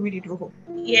 I really, really do hope.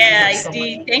 Yeah, I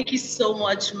did. Thank you so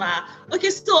much, Ma. Okay,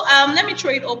 so let me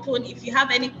throw it open. If you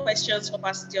have any questions for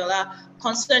Pastor Deola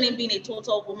concerning being a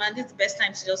total woman, this is the best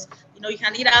time to just, you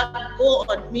can either go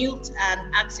on mute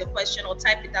and ask your question, or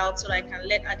type it out so that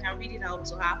I can read it out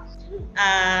to her,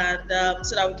 and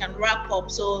so that we can wrap up.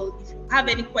 So if you have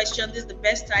any questions, this is the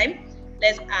best time.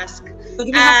 Let's ask. So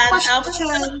do we have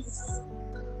questions?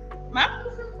 Ma?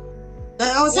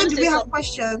 I was saying, do we have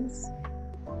questions?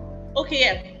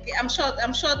 Okay, yeah. I'm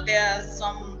sure there are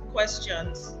some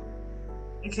questions.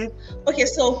 Okay,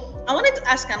 so I wanted to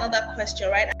ask another question,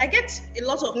 right? I get a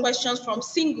lot of questions from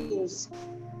singles.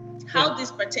 How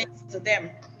this pertains to them.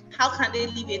 How can they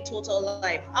live a total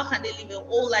life? How can they live a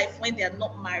whole life when they are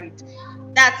not married?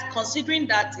 That's considering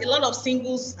that a lot of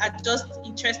singles are just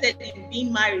interested in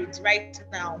being married right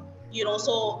now.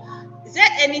 So is there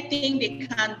anything they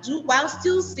can do while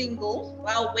still single,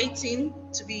 while waiting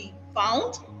to be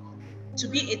found, to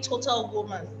be a total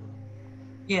woman?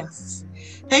 Yes.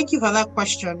 Thank you for that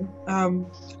question. And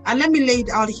let me lay it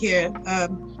out here.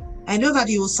 I know that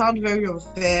it will sound very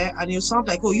unfair, and it will sound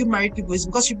like, you married people. It's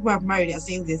because people have married, they're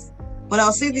saying this. But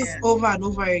I'll say this over and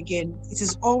over again. It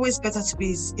is always better to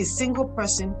be a single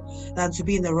person than to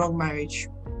be in the wrong marriage.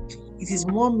 It is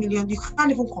you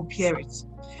can't even compare it.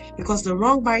 Because the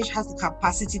wrong marriage has the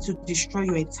capacity to destroy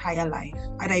your entire life.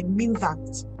 And I mean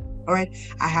that. All right.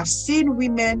 I have seen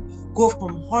women go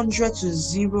from 100 to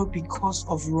 0 because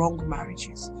of wrong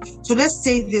marriages. So let's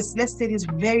say this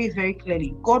very, very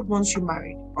clearly. God wants you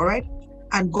married. All right.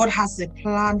 And God has a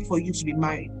plan for you to be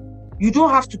married. You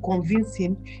don't have to convince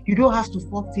him. You don't have to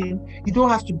force him. You don't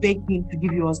have to beg him to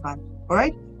give you a husband. All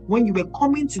right. When you were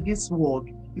coming to this world,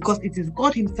 because it is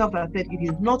God himself that said it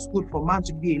is not good for man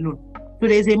to be alone. So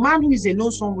there's a man who is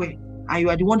alone somewhere, and you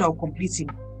are the one that will complete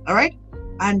him. All right.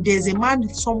 And there's a man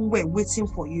somewhere waiting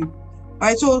for you. All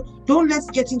right, so don't let's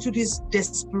get into this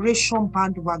desperation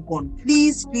bandwagon.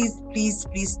 Please.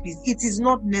 It is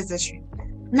not necessary.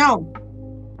 Now,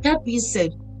 that being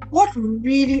said, what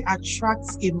really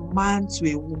attracts a man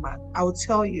to a woman? I will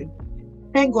tell you.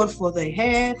 Thank God for the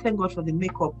hair, thank God for the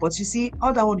makeup. But you see,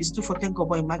 all that one is too for thank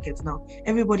God in market now.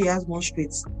 Everybody has bone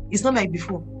straights. It's not like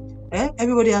before.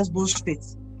 Everybody has bone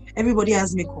straights. Everybody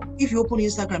has makeup. If you open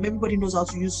Instagram, everybody knows how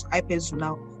to use eye pencil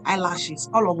now, eyelashes,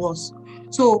 all of us.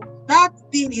 So that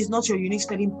thing is not your unique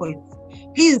selling point.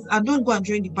 Please, and don't go and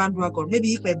join the bandwagon.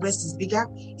 Maybe if my breast is bigger,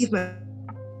 if my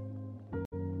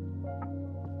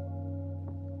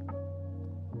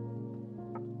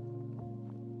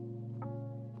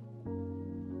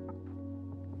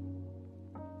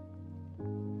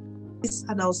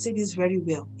and I'll say this very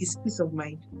well, is peace of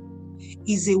mind.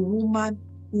 Is a woman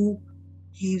who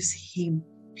gives him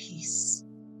peace.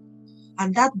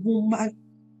 And that woman,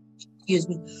 is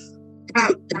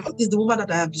the woman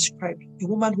that I have described, a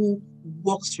woman who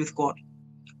walks with God,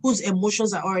 whose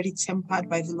emotions are already tempered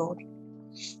by the Lord.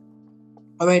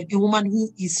 All right, a woman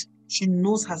she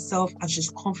knows herself and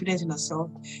she's confident in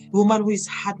herself, a woman who is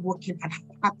hardworking and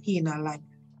happy in her life.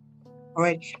 All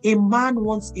right, a man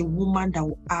wants a woman that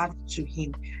will add to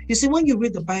him. You see, when you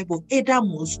read the Bible,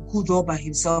 Adam was good all by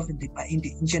himself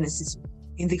in Genesis,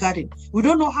 in the garden. We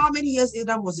don't know how many years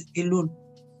Adam was alone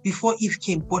before Eve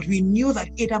came, but we knew that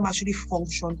Adam actually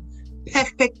functioned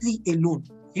perfectly alone.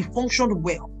 He functioned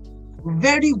well,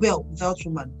 very well without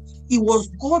woman. It was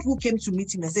God who came to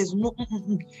meet him and says, no,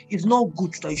 it's not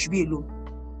good that you should be alone.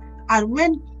 And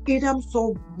when Adam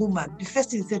saw woman, the first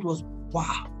thing he said was,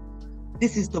 wow,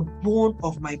 this is the bone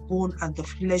of my bone and the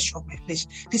flesh of my flesh.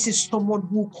 This is someone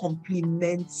who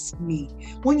complements me.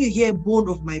 When you hear bone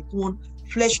of my bone,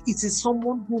 flesh, it is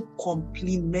someone who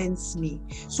complements me.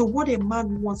 So what a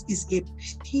man wants is a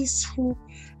peaceful,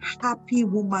 happy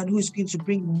woman who is going to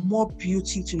bring more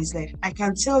beauty to his life. I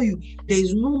can tell you, there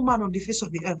is no man on the face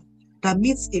of the earth that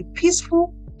meets a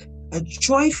peaceful, a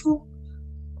joyful,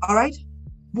 all right,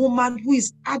 woman who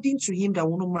is adding to him that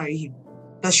will not marry him,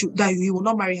 that he will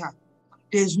not marry her.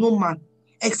 There is no man,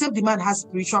 except the man has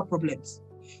spiritual problems.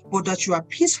 But that you are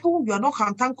peaceful, you are not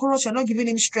cantankerous, you are not giving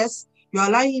him stress, you are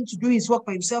allowing him to do his work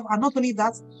by himself. And not only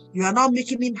that, you are now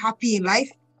making him happy in life.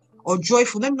 or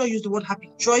joyful. Let me not use the word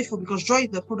happy, joyful, because joy is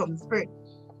the fruit of the Spirit.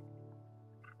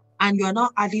 And you are now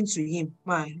adding to him.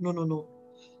 Man, no.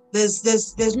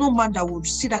 There's no man that would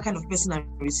see that kind of person and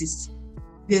resist.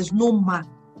 There's no man.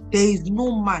 There is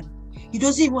no man. He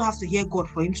doesn't even have to hear God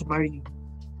for him to marry you.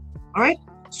 All right?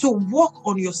 So work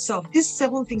on yourself. These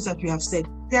 7 things that you have said,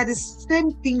 they are the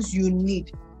same things you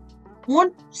need.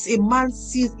 Once a man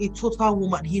sees a total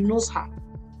woman, he knows her.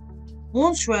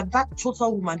 Once you are that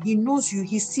total woman, he knows you,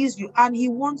 he sees you, and he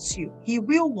wants you. He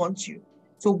will want you.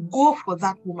 So go for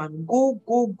that woman. Go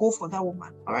for that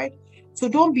woman. All right? So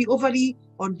don't be overly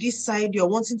on this side. You're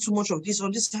wanting too much of this.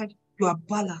 On this side, you are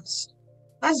balanced.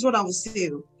 That's what I would say.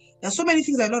 There are so many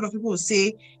things that a lot of people will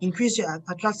say: increase your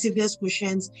attractiveness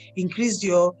quotient, increase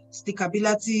your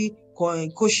stickability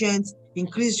quotient,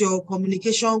 increase your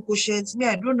communication quotient. Me,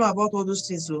 I don't know about all those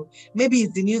things. So maybe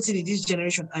it's the new thing in this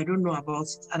generation. I don't know about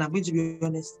it, and I'm going to be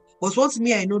honest. But what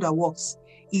me I know that works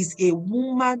is a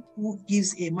woman who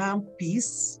gives a man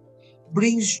peace,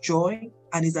 brings joy,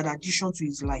 and is an addition to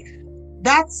his life.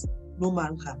 That no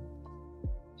man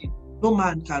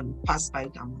can pass by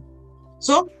that.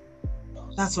 So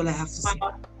that's all I have to say.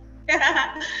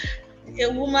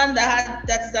 A woman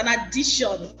that's an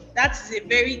addition. That is a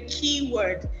very key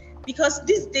word, because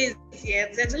these days,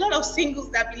 there's a lot of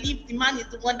singles that believe the man is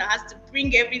the one that has to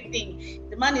bring everything.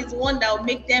 The man is the one that will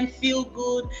make them feel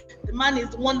good. The man is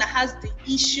the one that has the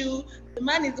issue. The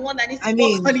man is the one that needs to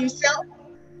work on himself.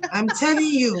 I'm telling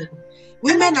you,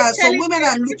 women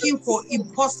are looking for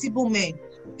impossible men.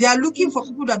 They are looking for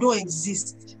people that don't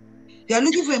exist. They are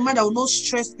looking for a man that will not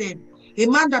stress them. A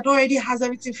man that already has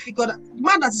everything figured out. A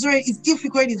man that is still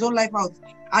figuring his own life out.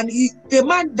 And a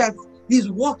man that his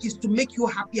work is to make you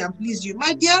happy and please you.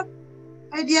 My dear,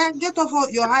 get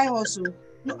off your high hustle.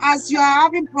 As you are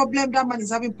having problem, that man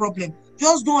is having problem.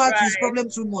 Just don't add to his problem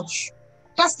too much.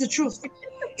 That's the truth.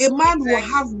 A man will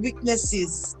have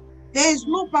weaknesses. There is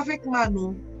no perfect man.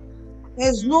 No.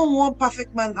 There's no one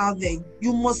perfect man out there.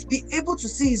 You must be able to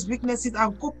see his weaknesses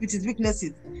and cope with his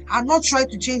weaknesses and not try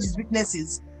to change his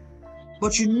weaknesses.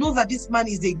 But you know that this man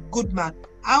is a good man.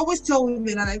 I always tell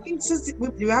women, and I think since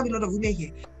we have a lot of women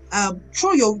here,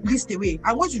 throw your list away.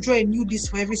 I want to draw a new list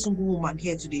for every single woman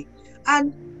here today.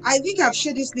 And I think I've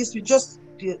shared this list with just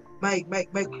my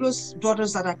close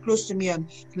daughters that are close to me and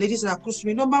ladies that are close to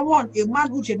me. Number 1, a man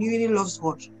who genuinely loves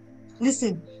God.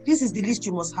 Listen, this is the list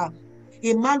you must have.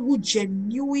 A man who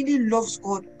genuinely loves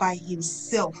God by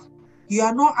himself. You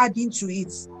are not adding to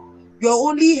it. You're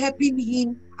only helping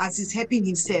him as he's helping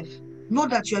himself. Not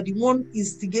that you are the one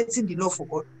instigating the love for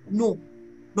God. No.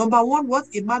 Number 1, what?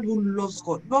 A man who loves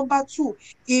God. Number 2,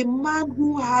 a man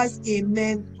who has a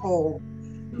mentor.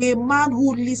 A man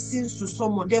who listens to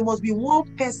someone. There must be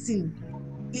one person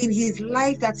in his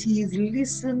life that he is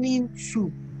listening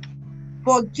to.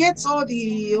 Forget all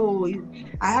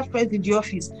I have friends in the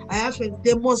office. I have friends.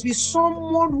 There must be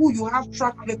someone who you have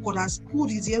track record has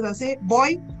pulled his ears and say,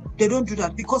 boy, they don't do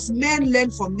that, because men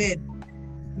learn from men.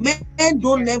 Men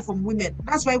don't learn from women.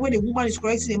 That's why when a woman is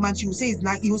correcting a man, he will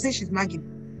say she's nagging.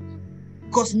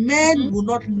 Because men will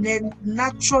not learn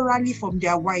naturally from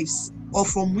their wives or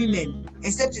from women,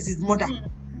 except it's his mother.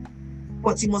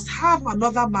 But he must have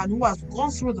another man who has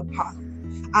gone through the path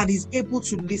and is able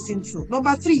to listen to.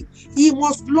 Number 3, he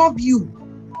must love you.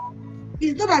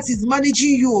 It's not that he's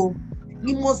managing you.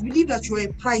 He must believe that you're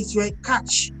a prize, you're a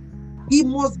catch. He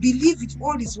must believe with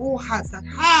all his whole heart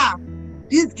that,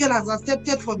 this girl has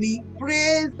accepted for me.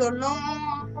 Praise the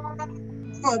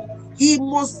Lord. He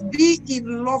must be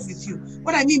in love with you.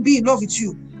 What I mean be in love with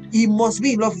you, he must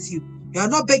be in love with you. You are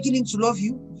not begging him to love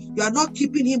you. You are not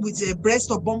keeping him with a breast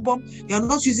or bum. You are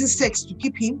not using sex to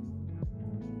keep him.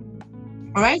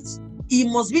 All right? He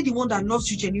must be the one that loves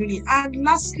you genuinely. And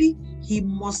lastly, he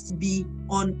must be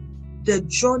on the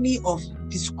journey of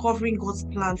discovering God's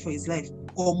plan for his life,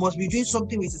 or must be doing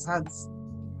something with his hands.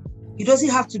 He doesn't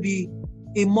have to be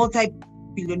a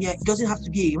multi-billionaire. He doesn't have to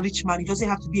be a rich man. He doesn't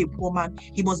have to be a poor man.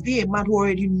 He must be a man who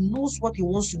already knows what he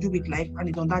wants to do with life and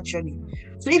is on that journey.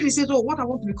 So if he says, what I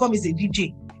want to become is a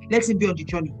DJ, let him be on the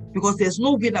journey, because there's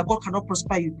no way that God cannot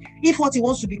prosper you. If what he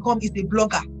wants to become is a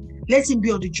blogger, let him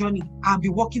be on the journey and be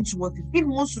working towards it. If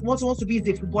what he wants to be is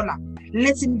a footballer,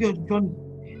 let him be on the journey.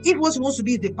 If what he wants to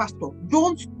be is a pastor,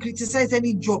 don't criticize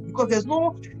any job, because there's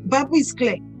no, Bible is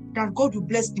clear that God will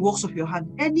bless the works of your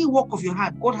hand. Any work of your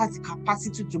hand, God has the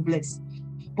capacity to bless.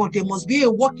 But there must be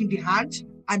a work in the hand,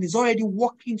 and is already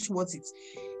working towards it.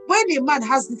 When a man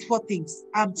has these 4 things,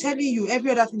 I'm telling you,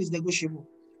 every other thing is negotiable.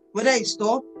 Whether it's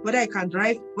tall, whether I can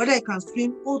drive, whether I can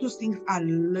swim, all those things are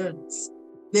learned.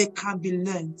 They can be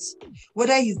learned.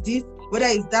 Whether it's this, whether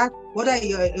it's that, whether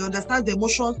he understands the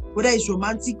emotions, whether it's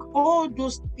romantic, all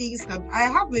those things can. I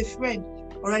have a friend,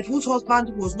 all right, whose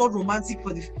husband was not romantic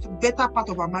for the better part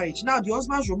of her marriage. Now the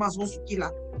husband's romance wants to kill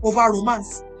her over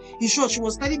romance. In short, she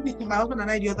was telling me, my husband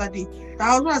and I the other day, that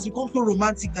her husband has become so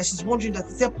romantic that she's wondering that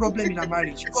it's a problem in her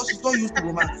marriage because she's not used to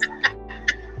romance.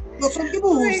 But some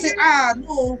people will say,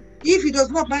 no, if he does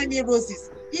not buy me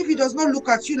roses, if he does not look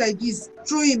at you like this,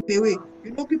 throw him away.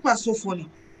 You know, people are so funny.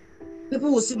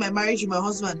 People will see my marriage with my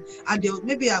husband, and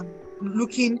maybe I'm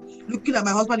looking at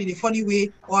my husband in a funny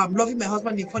way, or I'm loving my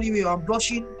husband in a funny way, or I'm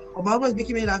blushing, or my husband is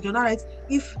making me laugh. You're not right.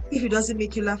 If he doesn't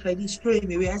make you laugh like this, throw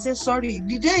him away. I said, sorry.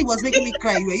 The day he was making me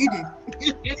cry, were you there?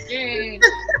 You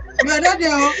are not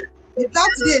there. That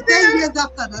day, 10 years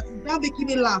after that, he's now making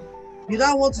me laugh. You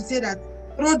don't want to say that.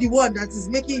 Throw the one that is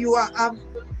making you have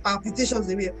palpitations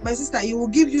away. My sister, he will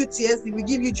give you tears, he will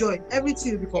give you joy.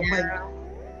 Everything will be combined. Yeah.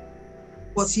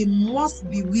 But he must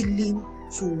be willing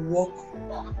to work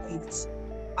it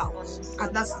out.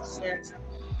 And that's it.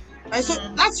 And so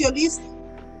that's your list.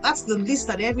 That's the list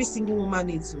that every single woman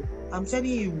needs. I'm telling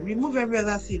you, remove every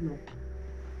other thing.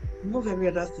 Remove every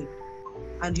other thing.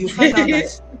 And you find out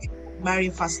that you're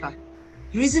marrying faster.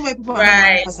 The reason why people are not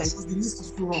marrying faster is because the list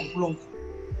is too long.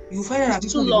 You find out that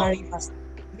people are marrying faster.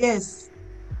 Yes.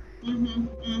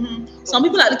 Some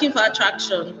people are looking for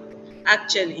attraction,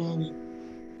 actually.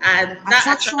 And that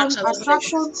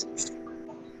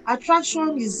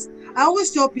attraction is, I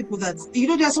always tell people that,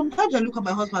 there are sometimes I look at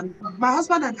my husband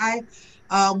and I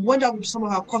went out with some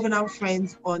of our covenant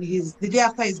friends on the day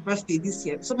after his birthday this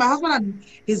year. So my husband and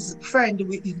his friend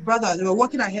with his brother, they were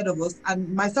walking ahead of us, and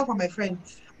myself and my friend,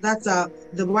 that's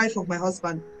the wife of my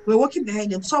husband, we were walking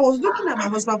behind him. So I was looking at my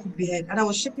husband from behind, and I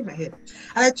was shaking my head.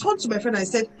 And I turned to my friend and I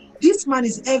said, this man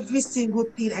is every single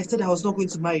thing I said I was not going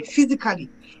to marry. Physically,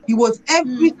 he was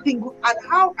every single, and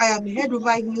how I am head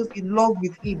over heels in love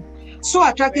with him. So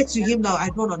attracted to him now, I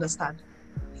don't understand.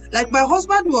 Like, my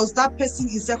husband was that person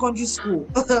in secondary school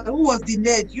who was the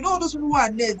nerd. You know those people who are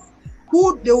nerds,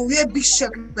 who they will wear big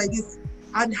shirt like this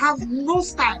and have no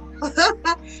style.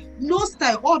 No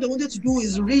style. All they wanted to do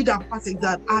is read and pass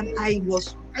exam. And I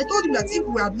told him that if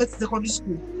we had met in secondary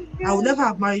school, I would never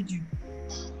have married you.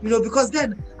 Because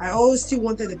then I always still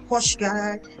wanted a posh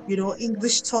guy,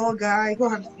 English tall guy who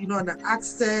had, an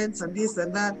accent and this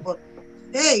and that. But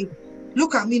hey,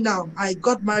 look at me now. I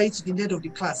got married to the nerd of the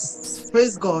class.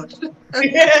 Praise God.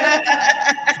 And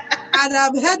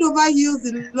I'm head over heels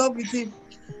in love with him.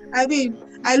 I mean,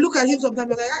 I look at him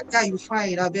sometimes and I'm like, that guy, you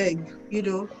fine, I beg,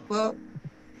 Well,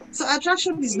 so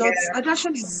attraction is not,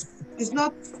 it's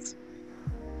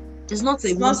not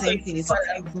a one-time thing. It's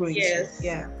something you grow into. Yes.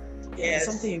 Yeah. Yes.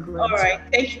 Something you grow into. All right.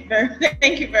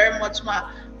 Thank you very much, Ma.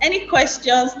 Any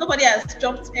questions? Nobody has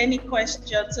dropped any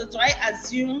questions. So do I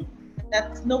assume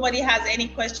that nobody has any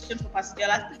question for Pastor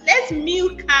Deola? Let's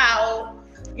milk cow.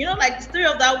 Like the story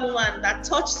of that woman that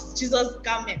touched Jesus'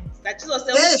 garment, that Jesus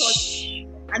said, touch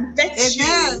and bet you.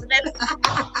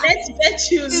 Let's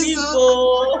bet you live.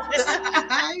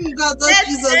 You got touch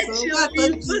Jesus.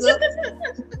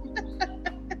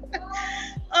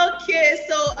 Okay,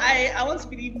 so I want to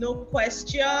believe no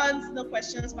questions.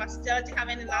 Pastor Deola, do you have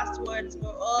any last words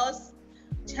for us?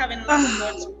 Do you have any last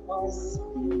words for us?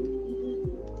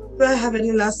 Do I have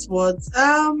any last words?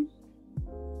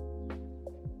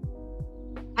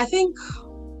 I think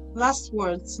last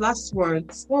words.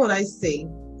 What would I say?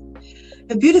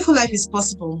 A beautiful life is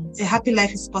possible. A happy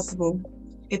life is possible.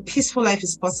 A peaceful life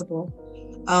is possible.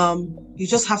 You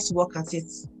just have to work at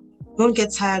it. Don't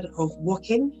get tired of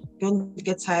working. Don't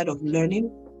get tired of learning.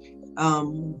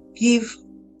 Give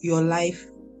your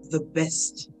life the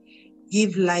best.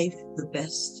 Give life the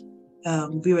best.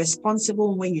 Be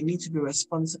responsible when you need to be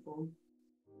responsible.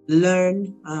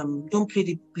 Learn. Don't play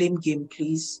the blame game,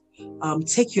 please.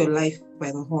 Take your life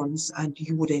by the horns and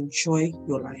you would enjoy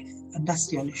your life. And that's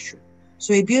the honest truth.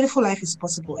 So a beautiful life is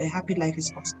possible. A happy life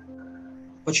is possible.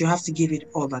 But you have to give it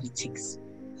all that it takes.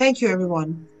 Thank you,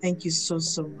 everyone. Thank you so,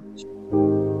 so much.